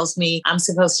 Cassidy tells me I'm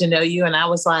supposed to know you. And I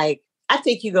was like, I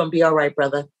think you're going to be all right,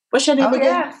 brother. What's your name again?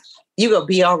 Yeah. You're going to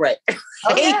be all right.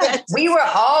 We were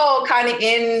all kind of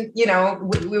in,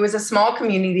 we was a small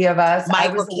community of us.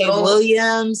 Michael K.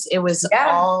 Williams. It was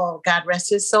all, God rest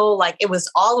his soul. Like it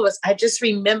was all of us. I just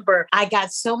remember I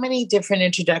got so many different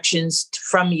introductions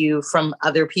from you, from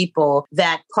other people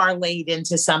that parlayed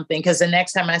into something. Because the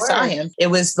next time I saw him, it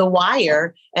was The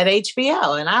Wire at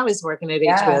HBO. And I was working at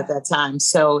HBO at that time.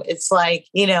 So it's like,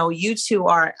 you two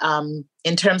are,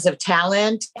 in terms of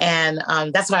talent. And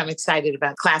that's why I'm excited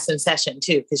about Class in Session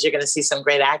too, because you're going to see some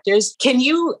great actors.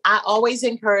 I always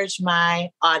encourage my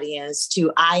audience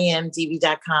to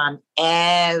imdb.com,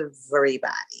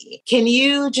 everybody. Can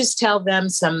you just tell them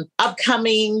some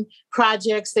upcoming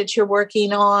projects that you're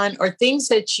working on or things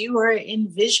that you are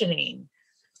envisioning?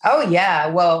 Oh yeah.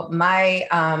 Well, my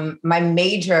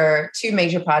two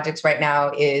major projects right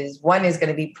now one is going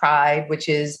to be Pride, which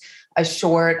is a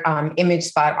short image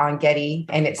spot on Getty,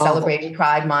 and it's celebrating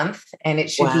Pride Month, and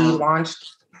it should be launched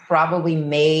probably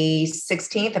May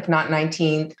 16th, if not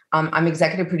 19th. I'm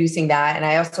executive producing that, and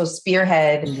I also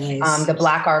spearhead the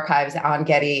Black Archives on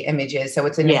Getty Images. So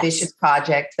it's an ambitious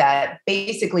project that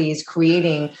basically is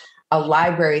creating a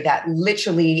library that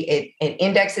literally it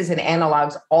indexes and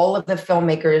analogs all of the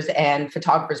filmmakers and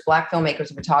photographers, Black filmmakers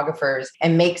and photographers,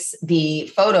 and makes the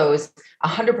photos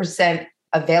 100%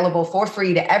 available for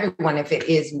free to everyone if it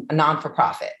is a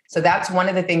non-for-profit. So that's one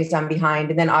of the things I'm behind.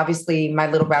 And then obviously my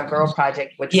Little Brown Girl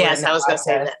project, which I was going to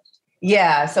say that.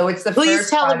 Yeah. So it's the Please first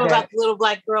tell project. them about the Little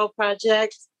Black Girl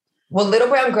project. Well, Little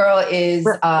Brown Girl is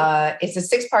it's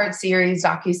a 6-part series,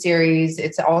 docuseries.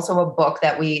 It's also a book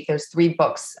there's 3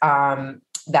 books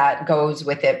that goes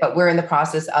with it, but we're in the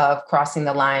process of crossing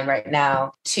the line right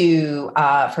now for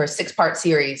a 6-part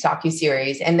series,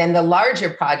 docuseries. And then the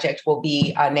larger project will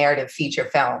be a narrative feature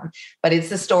film, but it's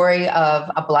the story of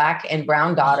a Black and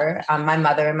brown daughter, my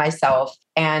mother and myself.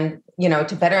 And,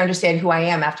 to better understand who I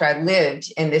am after I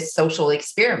lived in this social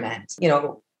experiment,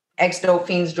 ex-dope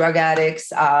fiends, drug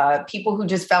addicts, people who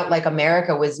just felt like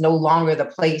America was no longer the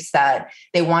place that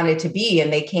they wanted to be.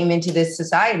 And they came into this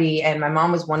society. And my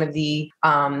mom was one of the,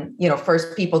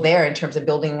 first people there in terms of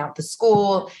building out the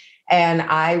school. And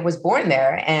I was born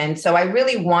there. And so I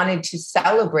really wanted to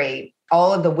celebrate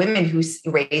all of the women who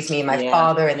raised me, my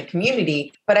father and the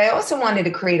community. But I also wanted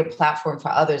to create a platform for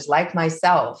others like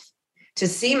myself to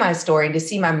see my story and to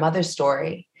see my mother's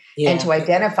story. And to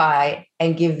identify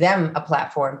and give them a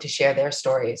platform to share their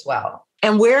story as well.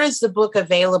 And where is the book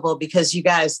available? Because you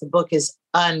guys, the book is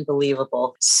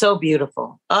unbelievable. So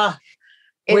beautiful.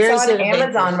 It's on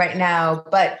Amazon right now,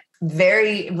 but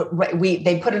they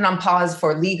put it on pause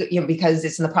for legal, because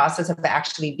it's in the process of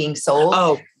actually being sold.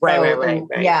 Oh, right.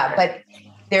 Yeah, but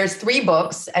there's 3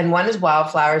 books, and one is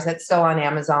Wildflowers that's still on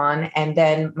Amazon. And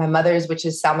then my mother's, which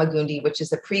is Salmagundi, which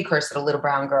is a precursor to Little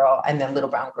Brown Girl, and then Little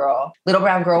Brown Girl. Little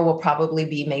Brown Girl will probably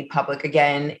be made public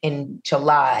again in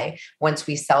July once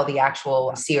we sell the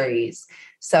actual series.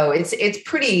 So it's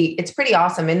pretty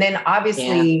awesome. And then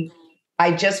obviously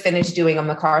I just finished doing a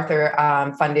MacArthur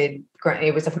funded.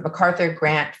 It was a MacArthur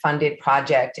grant funded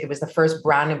project. It was the first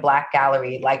brown and Black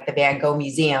gallery, like the Van Gogh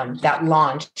Museum, that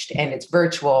launched, and it's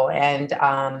virtual. And,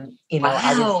 I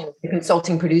was a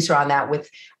consulting producer on that with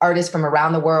artists from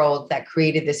around the world that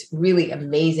created this really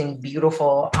amazing,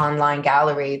 beautiful online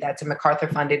gallery. That's a MacArthur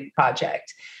funded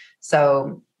project.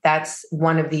 So that's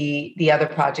one of the other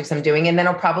projects I'm doing. And then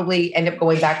I'll probably end up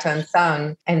going back to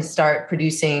Unsung and start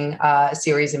producing a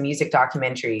series of music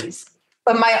documentaries.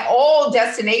 But my whole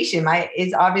destination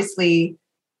is obviously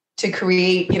to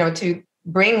create, to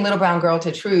bring Little Brown Girl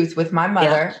to truth with my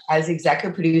mother as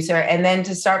executive producer, and then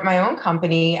to start my own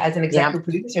company as an executive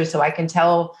producer so I can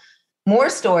tell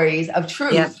more stories of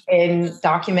truth in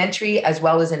documentary as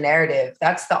well as a narrative.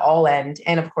 That's the all end.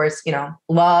 And of course,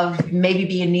 love, maybe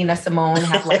be a Nina Simone,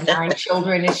 have like 9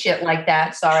 children and shit like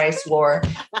that. Sorry, I swore.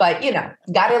 But,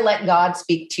 gotta let God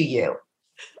speak to you.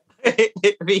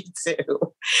 Me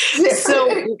too.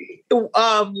 So,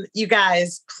 you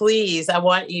guys, please, I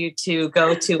want you to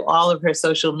go to all of her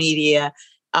social media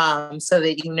so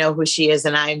that you know who she is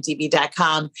and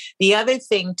imdb.com. The other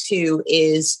thing too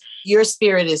is your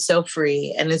spirit is so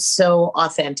free and it's so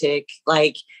authentic.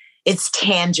 Like, it's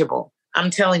tangible. I'm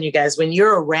telling you guys, when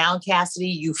you're around Cassidy,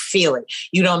 you feel it.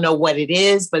 You don't know what it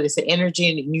is, but it's the energy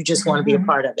and you just want to be a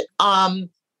part of it.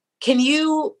 Can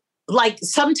you, like,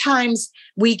 sometimes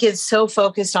we get so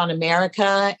focused on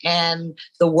America and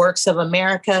the works of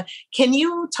America. Can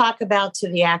you talk about to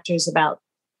the actors about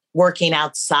working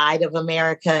outside of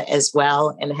America as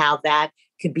well and how that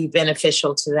could be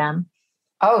beneficial to them?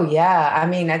 Oh, yeah. I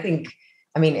mean,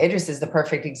 Idris is the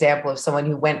perfect example of someone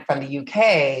who went from the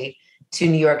UK to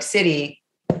New York City,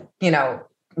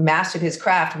 mastered his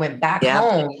craft, went back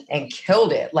home and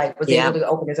killed it, like was able to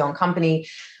open his own company.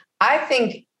 I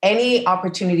think any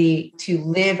opportunity to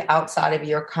live outside of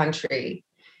your country,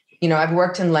 I've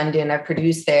worked in London, I've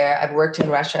produced there, I've worked in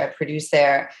Russia, I've produced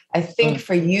there. I think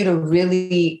for you to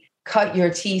really cut your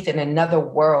teeth in another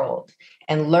world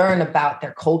and learn about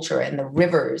their culture and the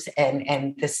rivers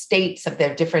and the states of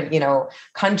their different,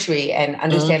 country and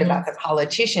understand about the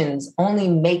politicians only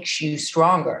makes you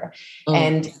stronger.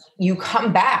 And you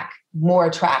come back more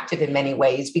attractive in many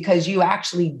ways because you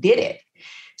actually did it.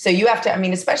 So you have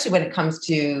to, especially when it comes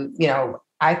to,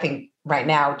 I think right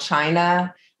now,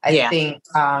 China, I think,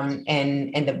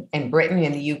 and Britain,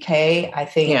 in the UK, I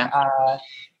think,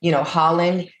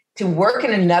 Holland. To work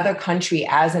in another country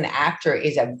as an actor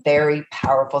is a very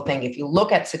powerful thing. If you look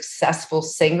at successful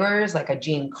singers like a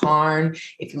Jean Carn,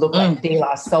 if you look at De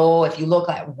La Soul, if you look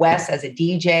at Wes as a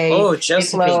DJ,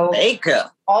 Josephine Baker,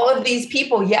 all of these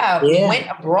people, went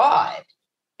abroad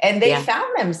and they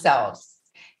found themselves.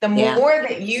 The more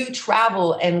that you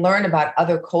travel and learn about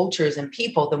other cultures and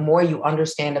people, the more you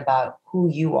understand about who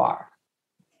you are.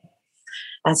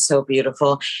 That's so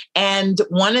beautiful. And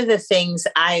one of the things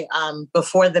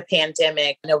before the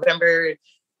pandemic, November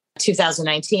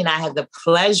 2019, I had the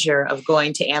pleasure of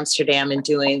going to Amsterdam and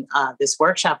doing this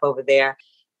workshop over there.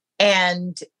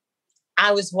 And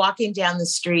I was walking down the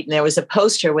street and there was a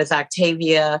poster with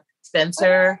Octavia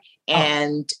Spencer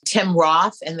and Tim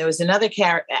Roth. And there was another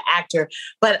actor,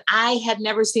 but I had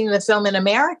never seen the film in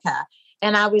America.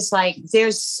 And I was like,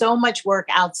 there's so much work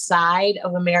outside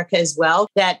of America as well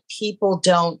that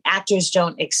actors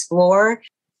don't explore.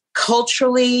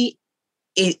 Culturally,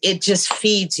 it just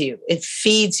feeds you. It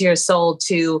feeds your soul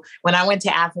to, when I went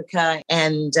to Africa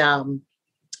and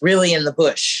really in the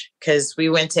bush, because we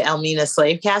went to Elmina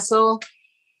Slave Castle,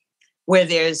 where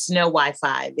there's no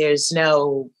Wi-Fi. There's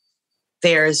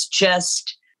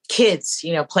just kids,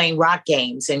 playing rock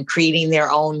games and creating their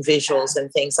own visuals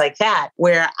and things like that,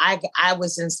 where I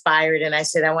was inspired and I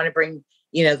said, I want to bring,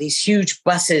 these huge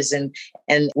buses and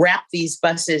wrap these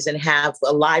buses and have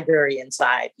a library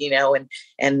inside,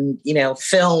 and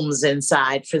films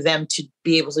inside for them to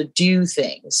be able to do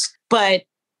things. But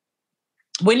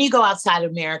when you go outside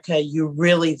of America,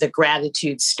 the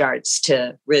gratitude starts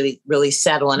to really, really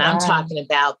settle. And I'm talking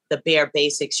about the bare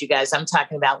basics, you guys. I'm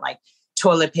talking about like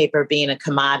toilet paper being a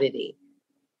commodity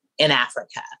in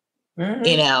Africa.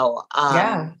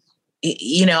 I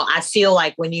feel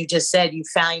like when you just said you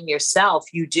find yourself,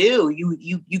 you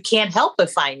can't help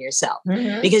but find yourself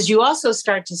because you also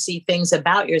start to see things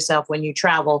about yourself when you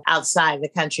travel outside the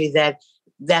country that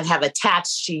have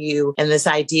attached to you and this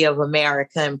idea of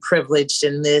America and privileged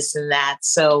and this and that.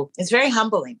 So it's very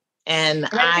humbling. And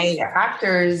I think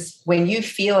actors, when you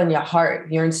feel in your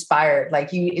heart, you're inspired. Like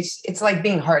it's like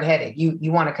being hard-headed.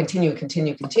 You want to continue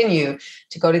to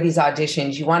go to these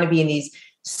auditions. You want to be in these.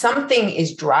 Something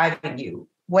is driving you.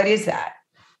 What is that?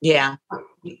 Yeah.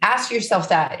 You ask yourself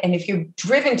that. And if you're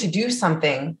driven to do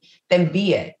something, then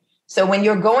be it. So when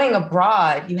you're going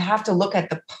abroad, you have to look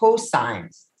at the post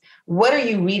signs. What are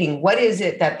you reading? What is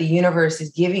it that the universe is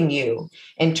giving you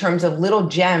in terms of little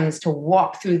gems to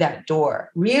walk through that door?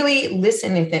 Really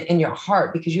listen in your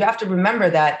heart, because you have to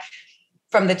remember that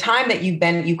from the time that you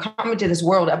come into this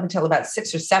world up until about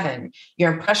 6 or 7,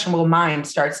 your impressionable mind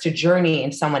starts to journey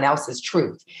in someone else's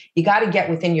truth. You got to get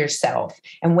within yourself.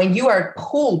 And when you are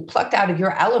plucked out of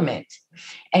your element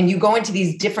and you go into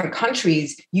these different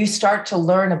countries, you start to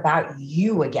learn about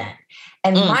you again.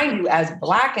 And mind you, as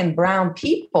Black and brown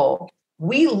people,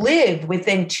 we live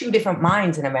within 2 different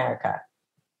minds in America.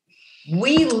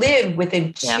 We live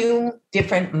within 2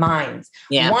 different minds.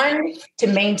 One to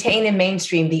maintain and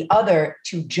mainstream, the other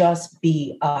to just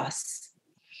be us.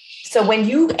 So when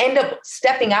you end up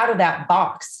stepping out of that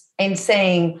box and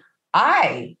saying,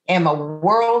 I am a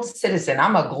world citizen,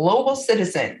 I'm a global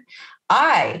citizen,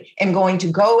 I am going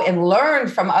to go and learn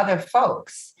from other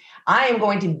folks. I am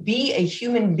going to be a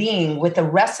human being with the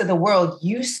rest of the world.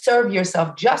 You serve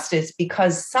yourself justice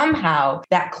because somehow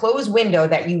that closed window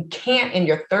that you can't in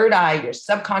your third eye, your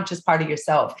subconscious part of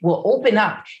yourself will open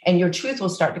up and your truth will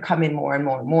start to come in more and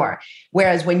more and more.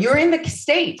 Whereas when you're in the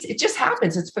States, it just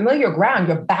happens. It's familiar ground.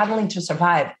 You're battling to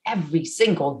survive every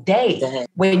single day.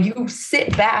 When you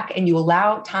sit back and you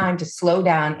allow time to slow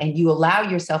down and you allow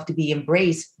yourself to be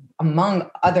embraced among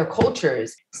other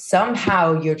cultures,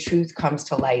 somehow your truth comes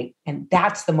to light. And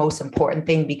that's the most important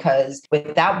thing, because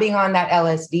without being on that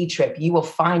LSD trip, you will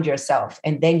find yourself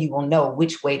and then you will know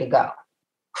which way to go.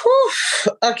 Whew.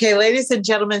 Okay, ladies and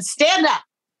gentlemen, stand up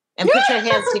and put your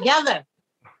hands together.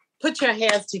 Put your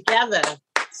hands together.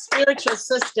 Spiritual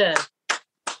sister,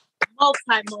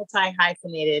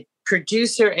 multi-hyphenated,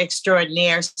 producer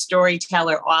extraordinaire,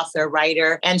 storyteller, author,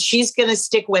 writer, and she's going to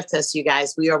stick with us, you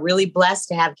guys. We are really blessed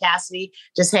to have Cassidy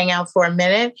just hang out for a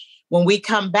minute. When we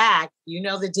come back, you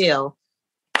know the deal.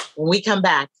 When we come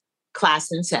back,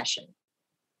 class in session.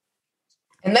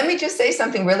 And let me just say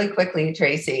something really quickly,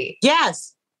 Tracy.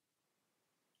 Yes.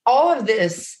 All of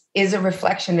this is a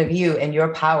reflection of you and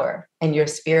your power and your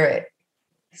spirit.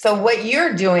 So what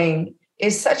you're doing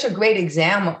is such a great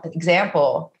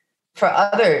example for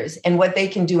others and what they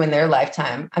can do in their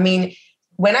lifetime. I mean,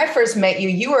 when I first met you,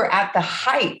 you were at the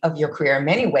height of your career in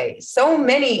many ways. So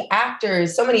many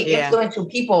actors, so many influential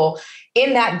people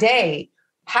in that day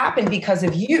happened because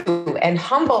of you. And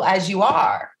humble as you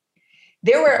are,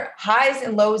 there were highs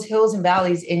and lows, hills and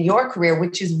valleys in your career,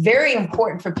 which is very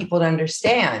important for people to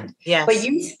understand. Yes. But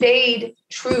you stayed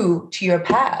true to your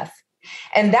path.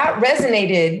 And that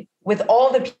resonated with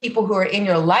all the people who are in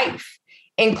your life,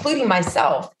 including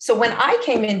myself. So when I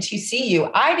came in to see you,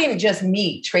 I didn't just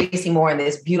meet Tracy Moore in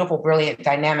this beautiful, brilliant,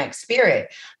 dynamic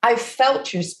spirit. I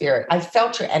felt your spirit. I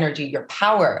felt your energy, your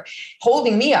power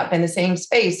holding me up in the same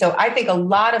space. So I think a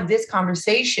lot of this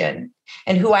conversation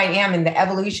and who I am and the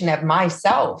evolution of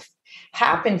myself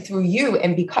happened through you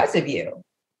and because of you.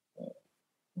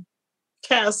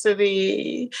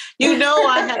 Cassidy, you know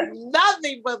I have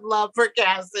nothing but love for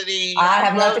Cassidy. I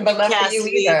have nothing but love for you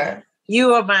either.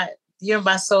 You're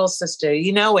my soul sister.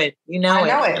 You know it. You know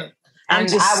it. I know it. I'm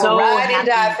just I will so ride happy and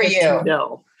die for you. You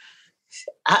know.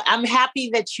 I'm happy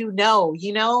that you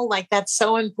know, like that's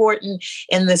so important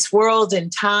in this world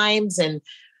and times and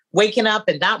waking up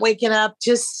and not waking up,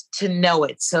 just to know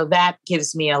it. So that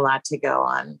gives me a lot to go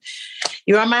on.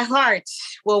 You're on my heart.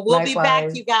 Well, we'll be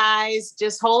back, you guys.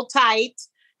 Just hold tight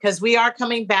because we are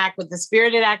coming back with the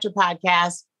Spirited Actor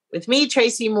Podcast with me,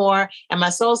 Tracy Moore, and my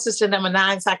soul sister number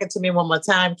 9. Sock it to me one more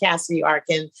time, Cassidy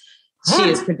Arkin. She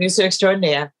is producer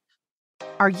extraordinaire.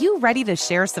 Are you ready to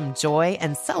share some joy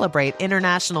and celebrate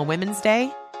International Women's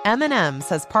Day? M&M's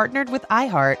has partnered with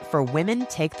iHeart for Women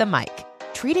Take the Mic,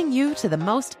 treating you to the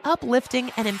most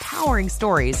uplifting and empowering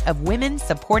stories of women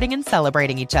supporting and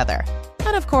celebrating each other.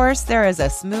 And of course, there is a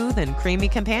smooth and creamy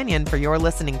companion for your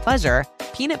listening pleasure,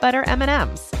 peanut butter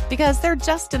M&Ms, because they're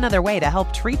just another way to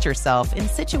help treat yourself in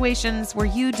situations where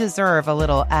you deserve a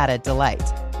little added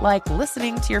delight, like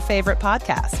listening to your favorite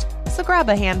podcast. So grab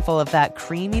a handful of that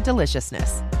creamy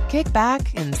deliciousness. Kick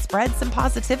back and spread some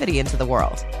positivity into the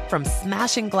world. From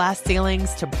smashing glass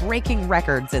ceilings to breaking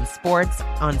records in sports,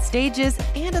 on stages,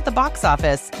 and at the box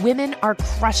office, women are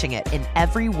crushing it in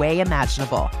every way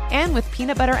imaginable. And with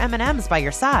peanut butter M&Ms by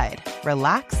your side,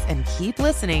 relax and keep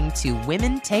listening to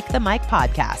Women Take the Mic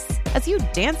podcasts as you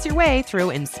dance your way through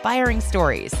inspiring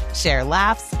stories, share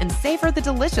laughs, and savor the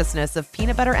deliciousness of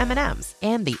peanut butter M&Ms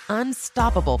and the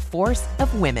unstoppable force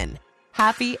of women.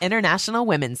 Happy International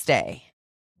Women's Day.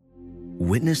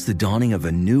 Witness the dawning of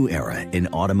a new era in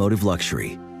automotive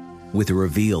luxury with a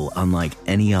reveal unlike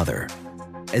any other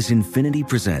as Infiniti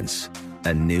presents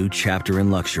a new chapter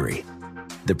in luxury,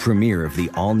 the premiere of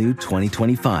the all-new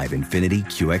 2025 Infiniti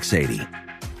QX80.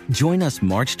 Join us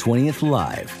March 20th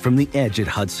live from the Edge at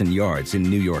Hudson Yards in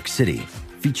New York City,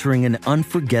 featuring an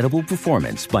unforgettable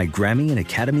performance by Grammy and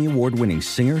Academy Award-winning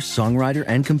singer, songwriter,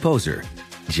 and composer,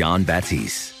 Jon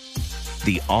Batiste.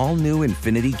 The all-new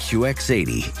Infiniti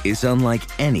QX80 is unlike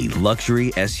any luxury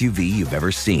SUV you've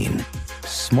ever seen.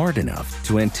 Smart enough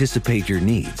to anticipate your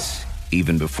needs,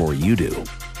 even before you do.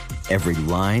 Every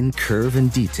line, curve,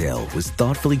 and detail was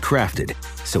thoughtfully crafted,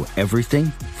 so everything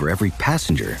for every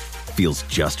passenger feels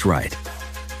just right.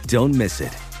 Don't miss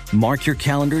it. Mark your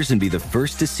calendars and be the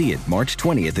first to see it March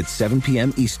 20th at 7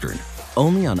 p.m. Eastern,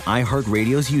 only on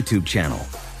iHeartRadio's YouTube channel.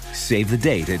 Save the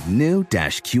date at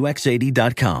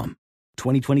new-QX80.com.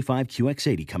 2025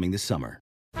 QX80 coming this summer.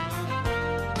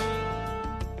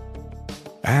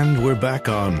 And we're back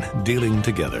on Dealing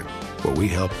Together, where we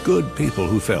help good people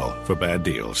who fell for bad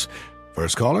deals.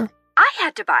 First caller? I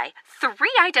had to buy 3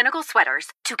 identical sweaters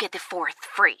to get the 4th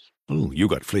free. Ooh, you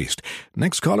got fleeced.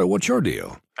 Next caller, what's your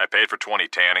deal? I paid for 20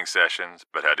 tanning sessions,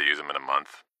 but had to use them in a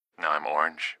month. Now I'm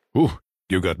orange. Ooh,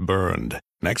 you got burned.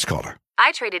 Next caller.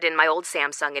 I traded in my old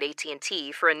Samsung at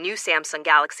AT&T for a new Samsung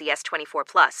Galaxy S24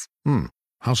 Plus.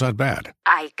 How's that bad?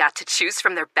 I got to choose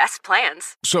from their best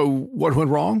plans. So, what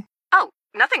went wrong? Oh,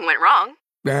 nothing went wrong.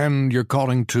 And you're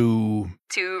calling to...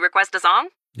 To request a song?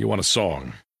 You want a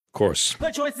song. Of course. The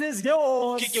choice is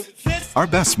yours. Our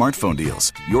best smartphone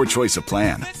deals. Your choice of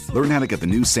plan. Learn how to get the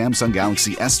new Samsung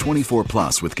Galaxy S24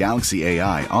 Plus with Galaxy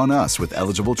AI on us with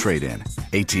eligible trade-in.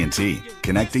 AT&T.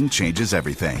 Connecting changes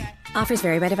everything. Offers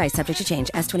vary by device, subject to change.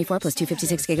 S24 plus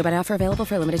 256 gigabyte offer available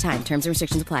for a limited time. Terms and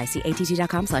restrictions apply. See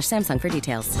att.com/Samsung for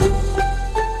details.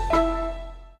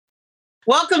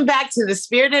 Welcome back to the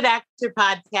Spirited Actor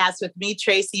Podcast with me,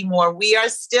 Tracy Moore. We are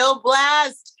still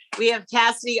blessed. We have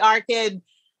Cassidy Arkin.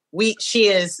 She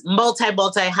is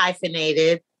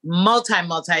multi-hyphenated,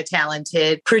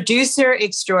 multi-talented, producer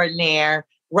extraordinaire,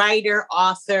 writer,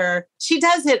 author. She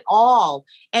does it all.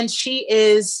 And she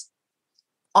is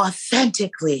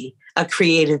authentically a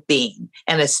creative being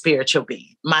and a spiritual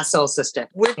being, my soul sister.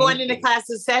 We're going into class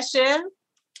session.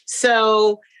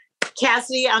 So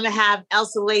Cassidy, I'm going to have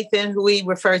Elsa Lathan, who we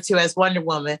refer to as Wonder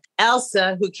Woman.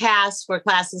 Elsa, who casts for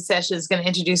class session, is going to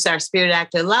introduce our Spirit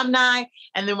Actor alumni.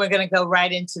 And then we're going to go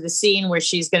right into the scene where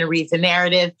she's going to read the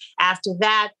narrative. After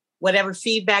that, whatever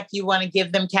feedback you want to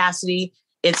give them, Cassidy,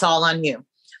 it's all on you.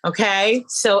 Okay?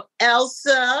 So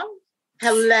Elsa,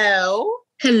 hello.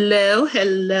 Hello,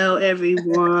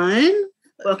 everyone.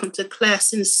 Welcome to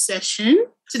class in session.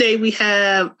 Today we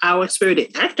have our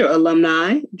Spirited Actor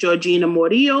alumni, Georgina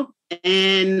Mortillo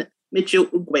and Mitchell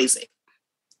Ugueze.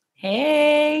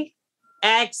 Hey.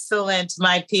 Excellent,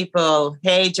 my people.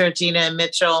 Hey, Georgina and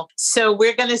Mitchell. So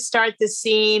we're going to start the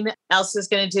scene. Elsa's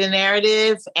going to do the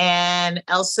narrative. And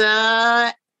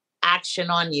Elsa, action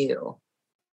on you.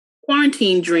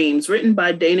 Quarantine Dreams, written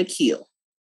by Dana Keel.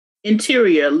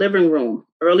 Interior, living room,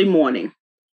 early morning.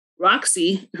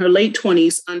 Roxy, in her late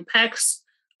 20s, unpacks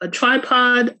a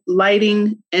tripod,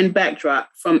 lighting, and backdrop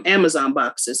from Amazon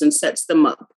boxes and sets them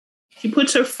up. She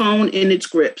puts her phone in its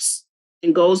grips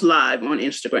and goes live on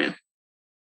Instagram.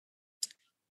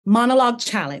 Monologue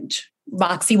challenge,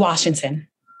 Roxy Washington.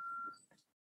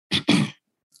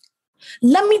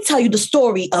 Let me tell you the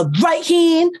story of right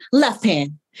hand, left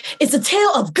hand. It's a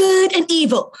tale of good and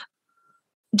evil.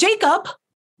 Jacob.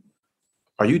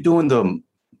 Are you doing the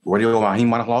Radio Mahim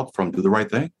monologue from Do the Right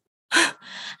Thing?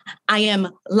 I am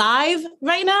live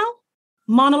right now.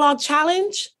 Monologue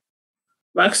challenge.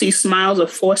 Roxy smiles a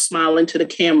forced smile into the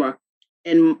camera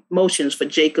and motions for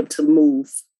Jacob to move.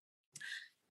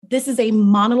 This is a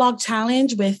monologue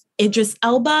challenge with Idris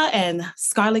Elba and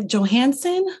Scarlett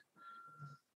Johansson.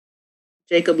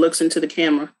 Jacob looks into the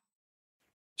camera.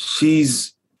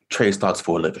 She's trade stocks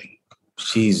for a living.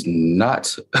 She's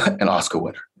not an Oscar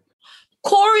winner.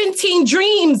 Quarantine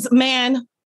dreams, man.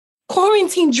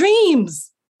 Quarantine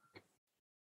dreams.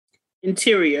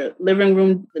 Interior, living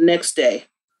room the next day.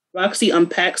 Roxy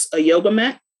unpacks a yoga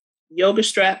mat, yoga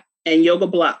strap, and yoga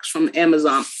blocks from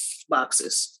Amazon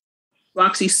boxes.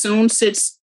 Roxy soon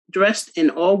sits dressed in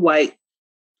all white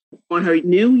on her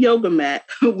new yoga mat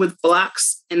with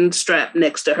blocks and strap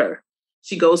next to her.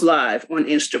 She goes live on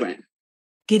Instagram.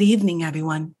 Good evening,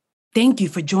 everyone. Thank you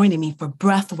for joining me for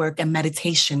breath work and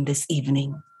meditation this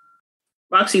evening.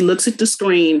 Roxy looks at the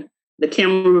screen. The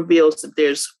camera reveals that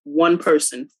there's one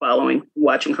person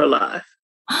watching her live.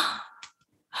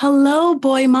 Hello,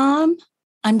 boy mom.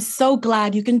 I'm so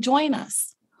glad you can join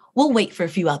us. We'll wait for a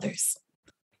few others.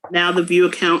 Now the viewer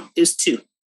count is 2.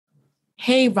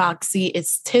 Hey, Roxy,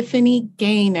 it's Tiffany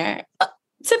Gaynor.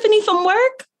 Tiffany from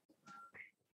work?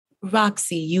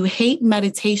 Roxy, you hate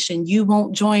meditation. You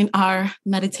won't join our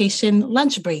meditation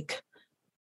lunch break.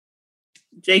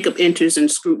 Jacob enters and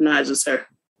scrutinizes her.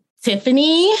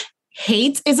 Tiffany,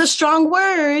 hate is a strong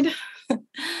word.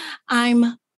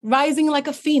 I'm rising like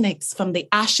a phoenix from the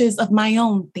ashes of my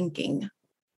own thinking.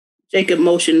 Jacob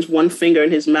motions one finger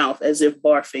in his mouth as if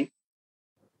barfing.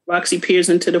 Roxy peers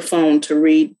into the phone to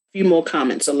read a few more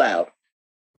comments aloud.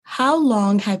 How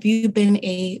long have you been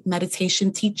a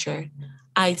meditation teacher?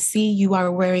 I see you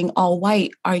are wearing all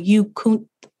white. Are you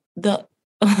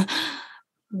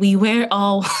we wear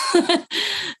all...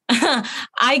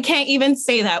 I can't even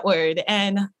say that word.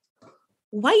 And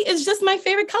white is just my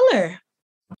favorite color.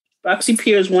 Roxy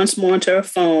peers once more into her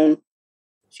phone.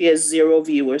 She has 0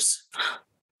 viewers.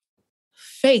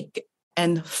 Fake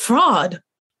and fraud.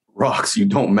 Rox, you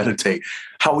don't meditate.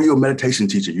 How are you a meditation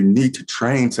teacher? You need to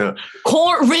train to...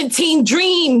 Quarantine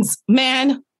dreams,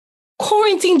 man.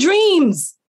 Quarantine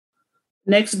dreams.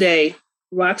 Next day,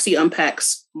 Roxy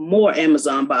unpacks more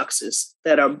Amazon boxes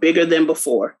that are bigger than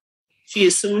before. She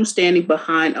is soon standing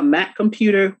behind a Mac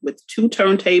computer with 2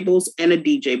 turntables and a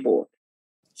DJ board.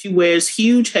 She wears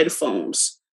huge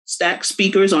headphones, stacked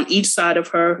speakers on each side of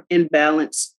her in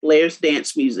balance, blares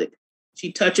dance music.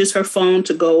 She touches her phone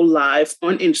to go live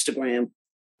on Instagram.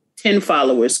 10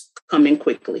 followers coming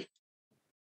quickly.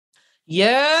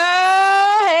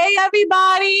 Yeah, hey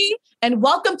everybody, and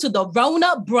welcome to the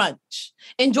Rona Brunch.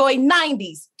 Enjoy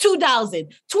 90s,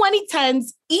 2000s,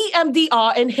 2010s,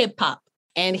 EMDR, and hip hop.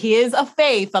 And here's a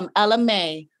fave from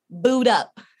LMA. Boot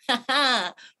up.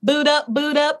 Boot up,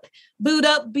 boot up, boot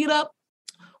up, beat up.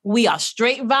 We are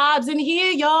straight vibes in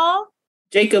here, y'all.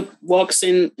 Jacob walks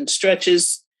in and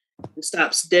stretches and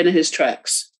stops dead in his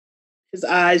tracks. His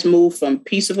eyes move from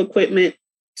piece of equipment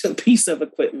to piece of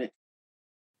equipment.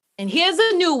 And here's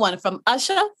a new one from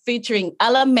Usher featuring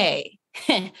LMA.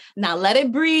 Now let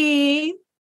it breathe.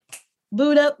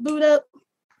 Boot up, boot up.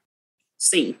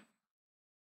 Scene.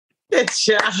 Good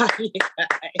job, you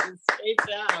guys. Great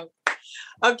job.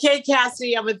 Okay,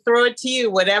 Cassidy, I'm going to throw it to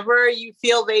you. Whatever you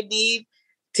feel they need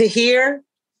to hear,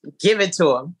 give it to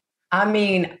them. I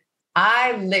mean,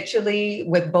 I literally,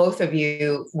 with both of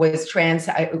you, was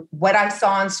what I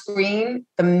saw on screen,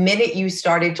 the minute you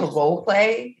started to role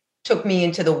play, took me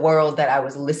into the world that I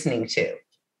was listening to.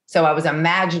 So I was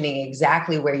imagining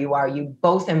exactly where you are. You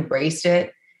both embraced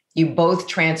it. You both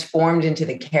transformed into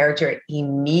the character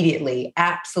immediately.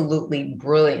 Absolutely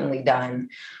brilliantly done.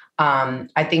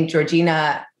 I think,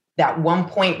 Georgina, that one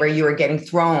point where you were getting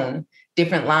thrown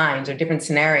different lines or different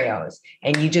scenarios,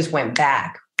 and you just went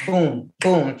back, boom,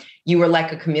 boom. You were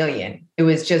like a chameleon. It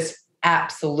was just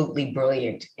absolutely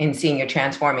brilliant in seeing you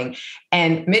transforming.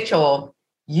 And Mitchell,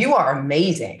 you are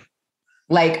amazing.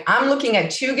 Like, I'm looking at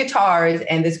 2 guitars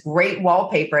and this great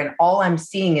wallpaper, and all I'm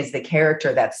seeing is the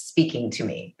character that's speaking to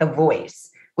me, the voice,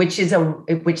 which says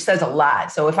a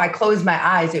lot. So if I close my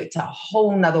eyes, it's a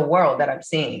whole nother world that I'm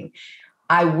seeing.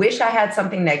 I wish I had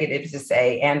something negative to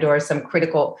say and or some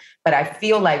critical, but I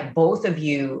feel like both of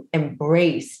you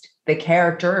embraced the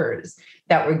characters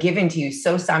that were given to you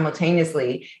so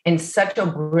simultaneously in such a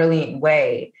brilliant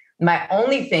way. My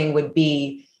only thing would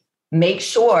be, make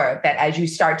sure that as you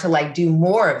start to do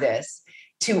more of this,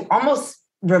 to almost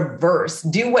reverse,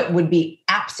 do what would be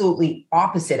absolutely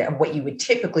opposite of what you would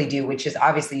typically do, which is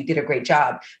obviously you did a great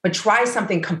job, but try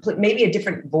something complete, maybe a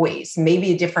different voice,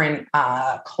 maybe a different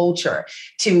culture,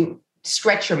 to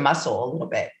stretch your muscle a little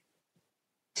bit,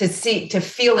 to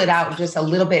feel it out just a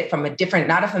little bit from a different,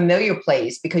 not a familiar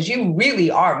place, because you really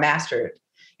are mastered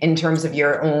in terms of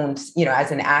your own,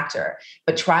 as an actor,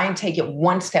 but try and take it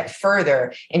one step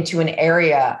further into an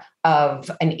area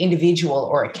of an individual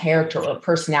or a character or a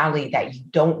personality that you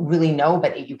don't really know,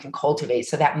 but that you can cultivate.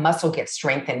 So that muscle gets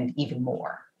strengthened even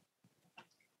more.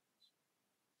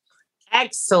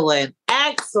 Excellent.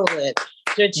 Excellent.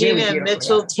 Georgina and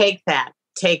Mitchell, take that.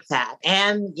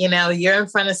 And, you're in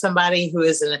front of somebody who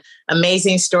is an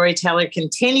amazing storyteller,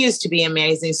 continues to be an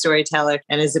amazing storyteller,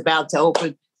 and is about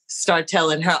to start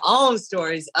telling her own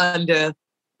stories under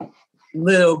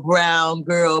Little Brown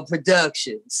Girl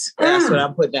Productions. That's what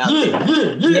I'm putting out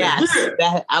there. Yes,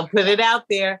 I'll put it out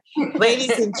there.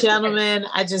 Ladies and gentlemen,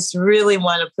 I just really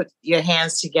want to put your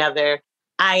hands together.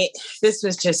 This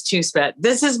was just too special.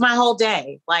 This is my whole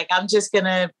day. I'm just going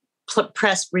to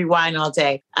press rewind all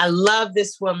day. I love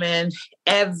this woman,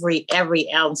 every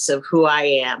ounce of who I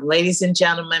am. Ladies and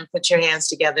gentlemen, put your hands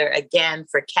together again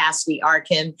for Cassidy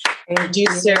Arkin,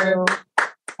 producer.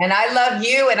 And I love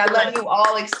you, and I love you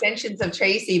all, extensions of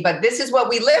Tracy, but this is what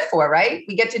we live for, right?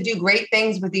 We get to do great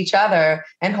things with each other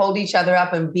and hold each other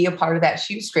up and be a part of that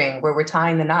shoestring where we're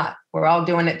tying the knot. We're all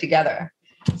doing it together.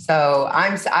 So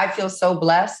I feel so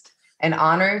blessed and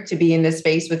honored to be in this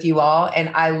space with you all. And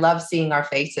I love seeing our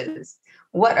faces.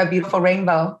 What a beautiful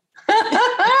rainbow.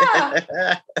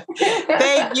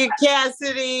 Thank you,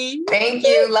 Cassidy. Thank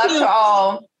you. Love you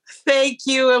all. Thank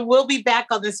you. And we'll be back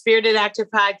on the Spirited Actor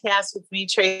Podcast with me,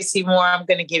 Tracy Moore. I'm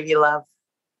going to give you love.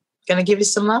 Going to give you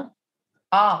some love?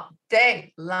 All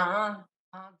day long.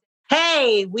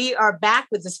 Hey, we are back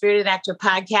with the Spirited Actor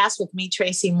Podcast with me,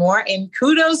 Tracy Moore, in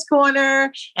Kudos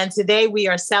Corner. And today we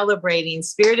are celebrating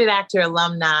Spirited Actor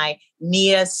alumni,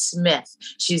 Nia Smith.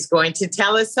 She's going to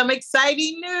tell us some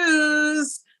exciting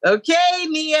news. Okay,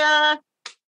 Nia.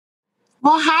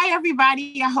 Well, hi,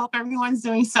 everybody. I hope everyone's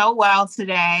doing so well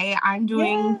today. I'm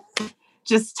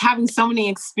just having so many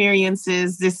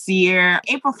experiences this year.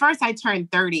 April 1st, I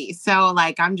turned 30. So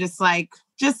I'm just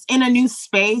just in a new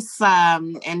space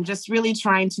and just really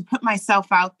trying to put myself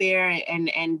out there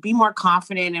and be more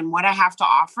confident in what I have to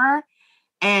offer.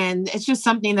 And it's just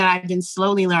something that I've been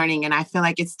slowly learning. And I feel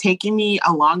like it's taken me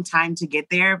a long time to get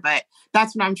there. But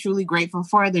that's what I'm truly grateful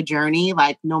for, the journey.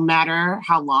 Like, no matter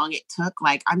how long it took,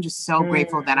 like, I'm just so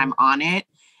grateful that I'm on it.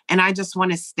 And I just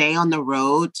want to stay on the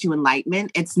road to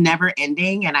enlightenment. It's never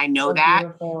ending. And I know that.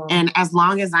 Beautiful. And as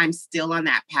long as I'm still on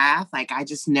that path, like, I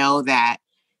just know that,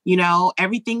 you know,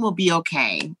 everything will be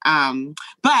okay.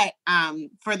 But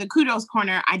for the Kudos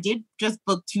Corner, I did just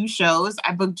book 2 shows.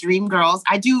 I booked Dream Girls.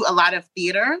 I do a lot of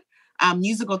theater,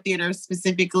 musical theater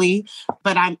specifically,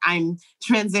 but I'm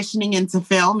transitioning into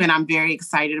film, and I'm very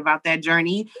excited about that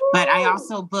journey. Woo! But I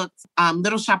also booked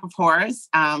Little Shop of Horrors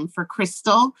for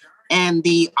Crystal and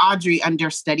the Audrey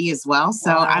understudy as well.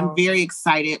 So wow. I'm very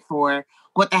excited for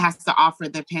what that has to offer.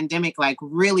 The pandemic, like,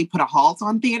 really put a halt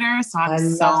on theater. So I'm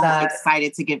so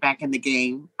excited to get back in the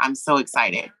game. I'm so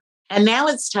excited. And now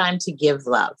it's time to give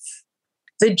love.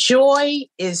 The joy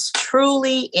is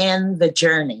truly in the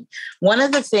journey. One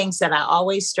of the things that I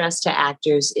always stress to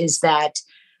actors is that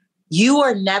you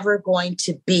are never going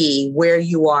to be where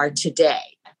you are today.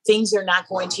 Things are not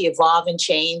going to evolve and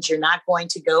change. You're not going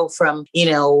to go from, you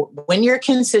know, when you're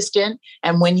consistent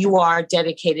and when you are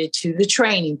dedicated to the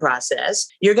training process,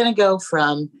 you're going to go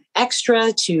from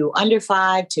extra to under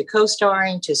 5 to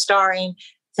co-starring to starring.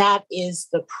 That is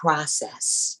the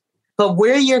process. But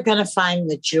where you're going to find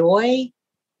the joy,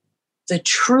 the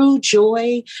true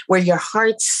joy, where your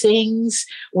heart sings,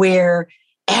 where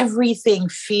everything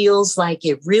feels like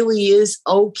it really is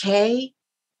okay,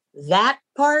 that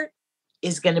part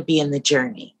is going to be in the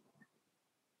journey.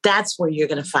 That's where you're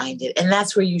going to find it. And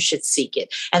that's where you should seek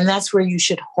it. And that's where you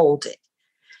should hold it.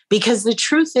 Because the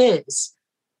truth is,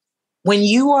 when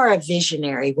you are a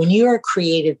visionary, when you are a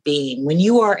creative being, when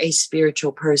you are a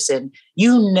spiritual person,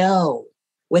 you know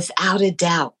without a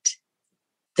doubt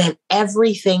that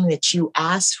everything that you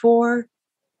ask for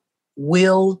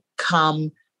will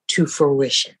come to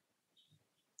fruition.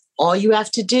 All you have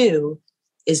to do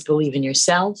is believe in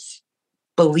yourself,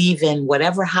 believe in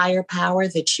whatever higher power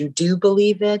that you do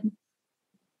believe in,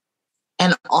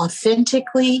 and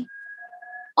authentically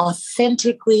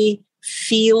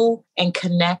feel and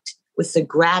connect with the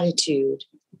gratitude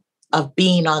of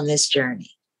being on this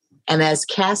journey. And as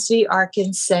Cassidy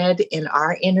Arkin said in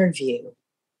our interview,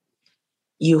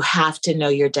 you have to know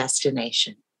your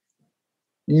destination.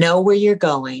 Know where you're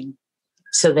going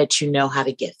so that you know how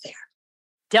to get there.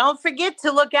 Don't forget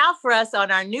to look out for us on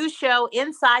our new show,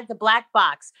 Inside the Black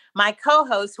Box. My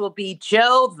co-host will be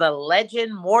Joe the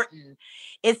Legend Morton.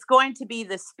 It's going to be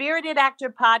the Spirited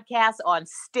Actor podcast on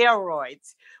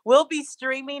steroids. We'll be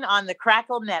streaming on the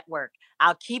Crackle Network.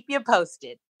 I'll keep you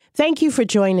posted. Thank you for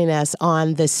joining us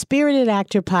on the Spirited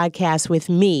Actor podcast with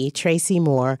me, Tracy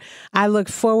Moore. I look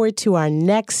forward to our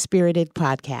next Spirited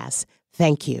podcast.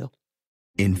 Thank you.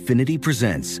 Infinity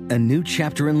presents a new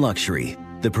chapter in luxury,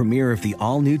 the premiere of the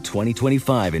all-new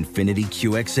 2025 Infinity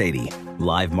QX80,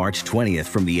 live March 20th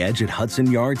from the Edge at Hudson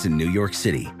Yards in New York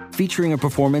City, featuring a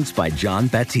performance by John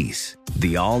Batiste.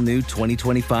 The all-new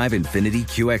 2025 Infinity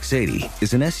QX80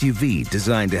 is an SUV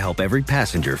designed to help every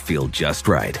passenger feel just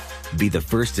right. Be the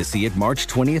first to see it March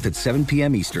 20th at 7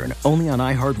 p.m. Eastern, only on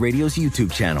iHeartRadio's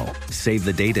YouTube channel. Save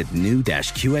the date at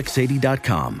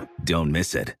new-QX80.com. Don't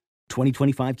miss it.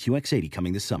 2025 QX80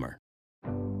 coming this summer.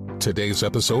 Today's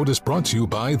episode is brought to you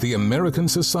by the American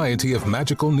Society of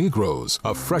Magical Negroes,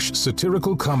 a fresh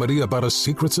satirical comedy about a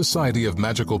secret society of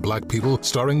magical black people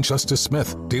starring Justice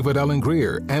Smith, David Allen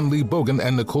Greer, Ann Lee Bogan,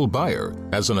 and Nicole Byer.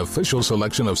 As an official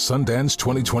selection of Sundance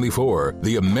 2024,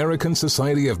 the American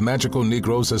Society of Magical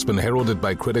Negroes has been heralded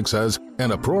by critics as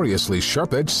an uproariously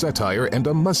sharp-edged satire and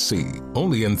a must-see.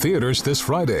 Only in theaters this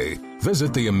Friday.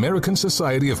 Visit the American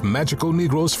Society of Magical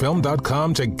Negroes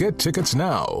Film.com to get tickets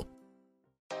now.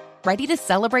 Ready to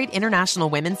celebrate International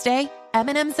Women's Day?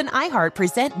 M&M's and iHeart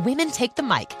present Women Take the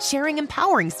Mic, sharing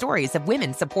empowering stories of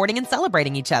women supporting and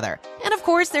celebrating each other. And of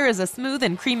course, there is a smooth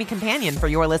and creamy companion for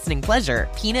your listening pleasure,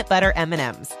 peanut butter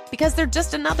M&M's. Because they're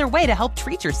just another way to help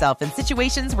treat yourself in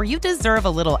situations where you deserve a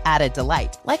little added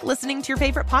delight, like listening to your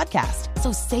favorite podcast.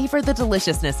 So savor the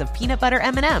deliciousness of peanut butter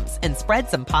M&M's and spread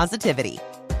some positivity.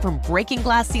 From breaking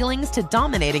glass ceilings to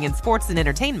dominating in sports and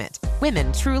entertainment,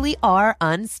 women truly are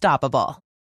unstoppable.